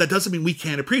 But that doesn't mean we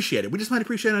can't appreciate it. We just might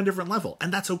appreciate it on a different level,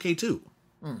 and that's okay too.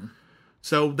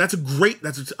 So that's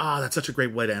such a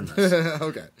great way to end this.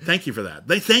 Okay. Thank you for that.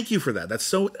 Thank you for that. That's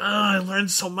so. I learned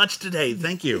so much today.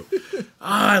 Thank you.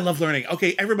 I love learning.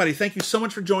 Okay, everybody, thank you so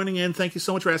much for joining in. Thank you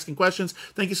so much for asking questions.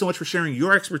 Thank you so much for sharing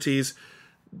your expertise.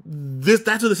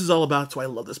 That's what this is all about. That's why I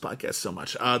love this podcast so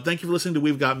much. Thank you for listening to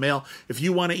We've Got Mail. If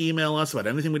you want to email us about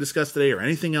anything we discussed today, or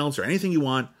anything else, or anything you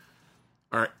want,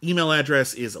 our email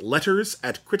address is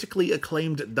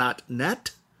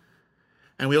letters@criticallyacclaimed.net.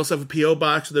 And we also have a P.O.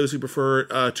 box for those who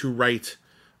prefer to write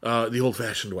the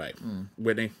old-fashioned way.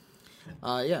 Whitney?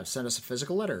 Yeah, send us a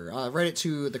physical letter. Write it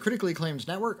to the Critically Acclaimed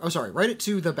Network. Oh, sorry. Write it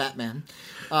to the Batman.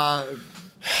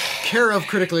 Care of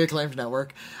Critically Acclaimed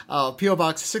Network. P.O.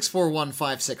 Box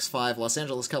 641565, Los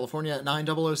Angeles, California,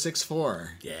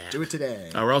 90064. Yeah. Do it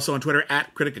today. We're also on Twitter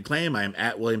 @CriticAcclaim. I am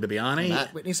 @William Bibiani. I'm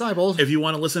 @Whitney Seibold. If you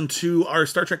want to listen to our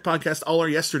Star Trek podcast, All Our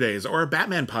Yesterdays, or our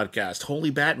Batman podcast,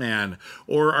 Holy Batman,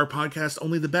 or our podcast,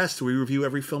 Only the Best, where we review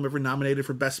every film ever nominated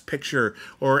for Best Picture,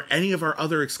 or any of our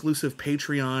other exclusive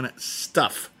Patreon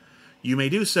stuff, you may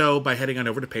do so by heading on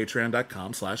over to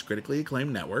patreon.com/critically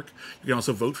acclaimed network. You can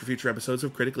also vote for future episodes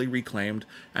of Critically Reclaimed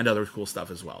and other cool stuff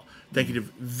as well. Thank you to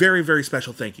very, very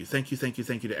special thank you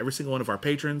to every single one of our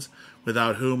patrons,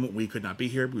 without whom we could not be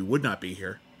here. We would not be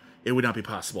here. It would not be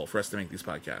possible for us to make these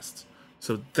podcasts.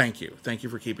 So thank you. Thank you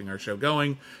for keeping our show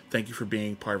going. Thank you for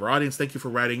being part of our audience. Thank you for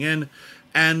writing in.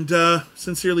 And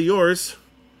sincerely yours,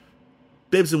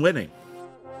 Bibbs and Whitney.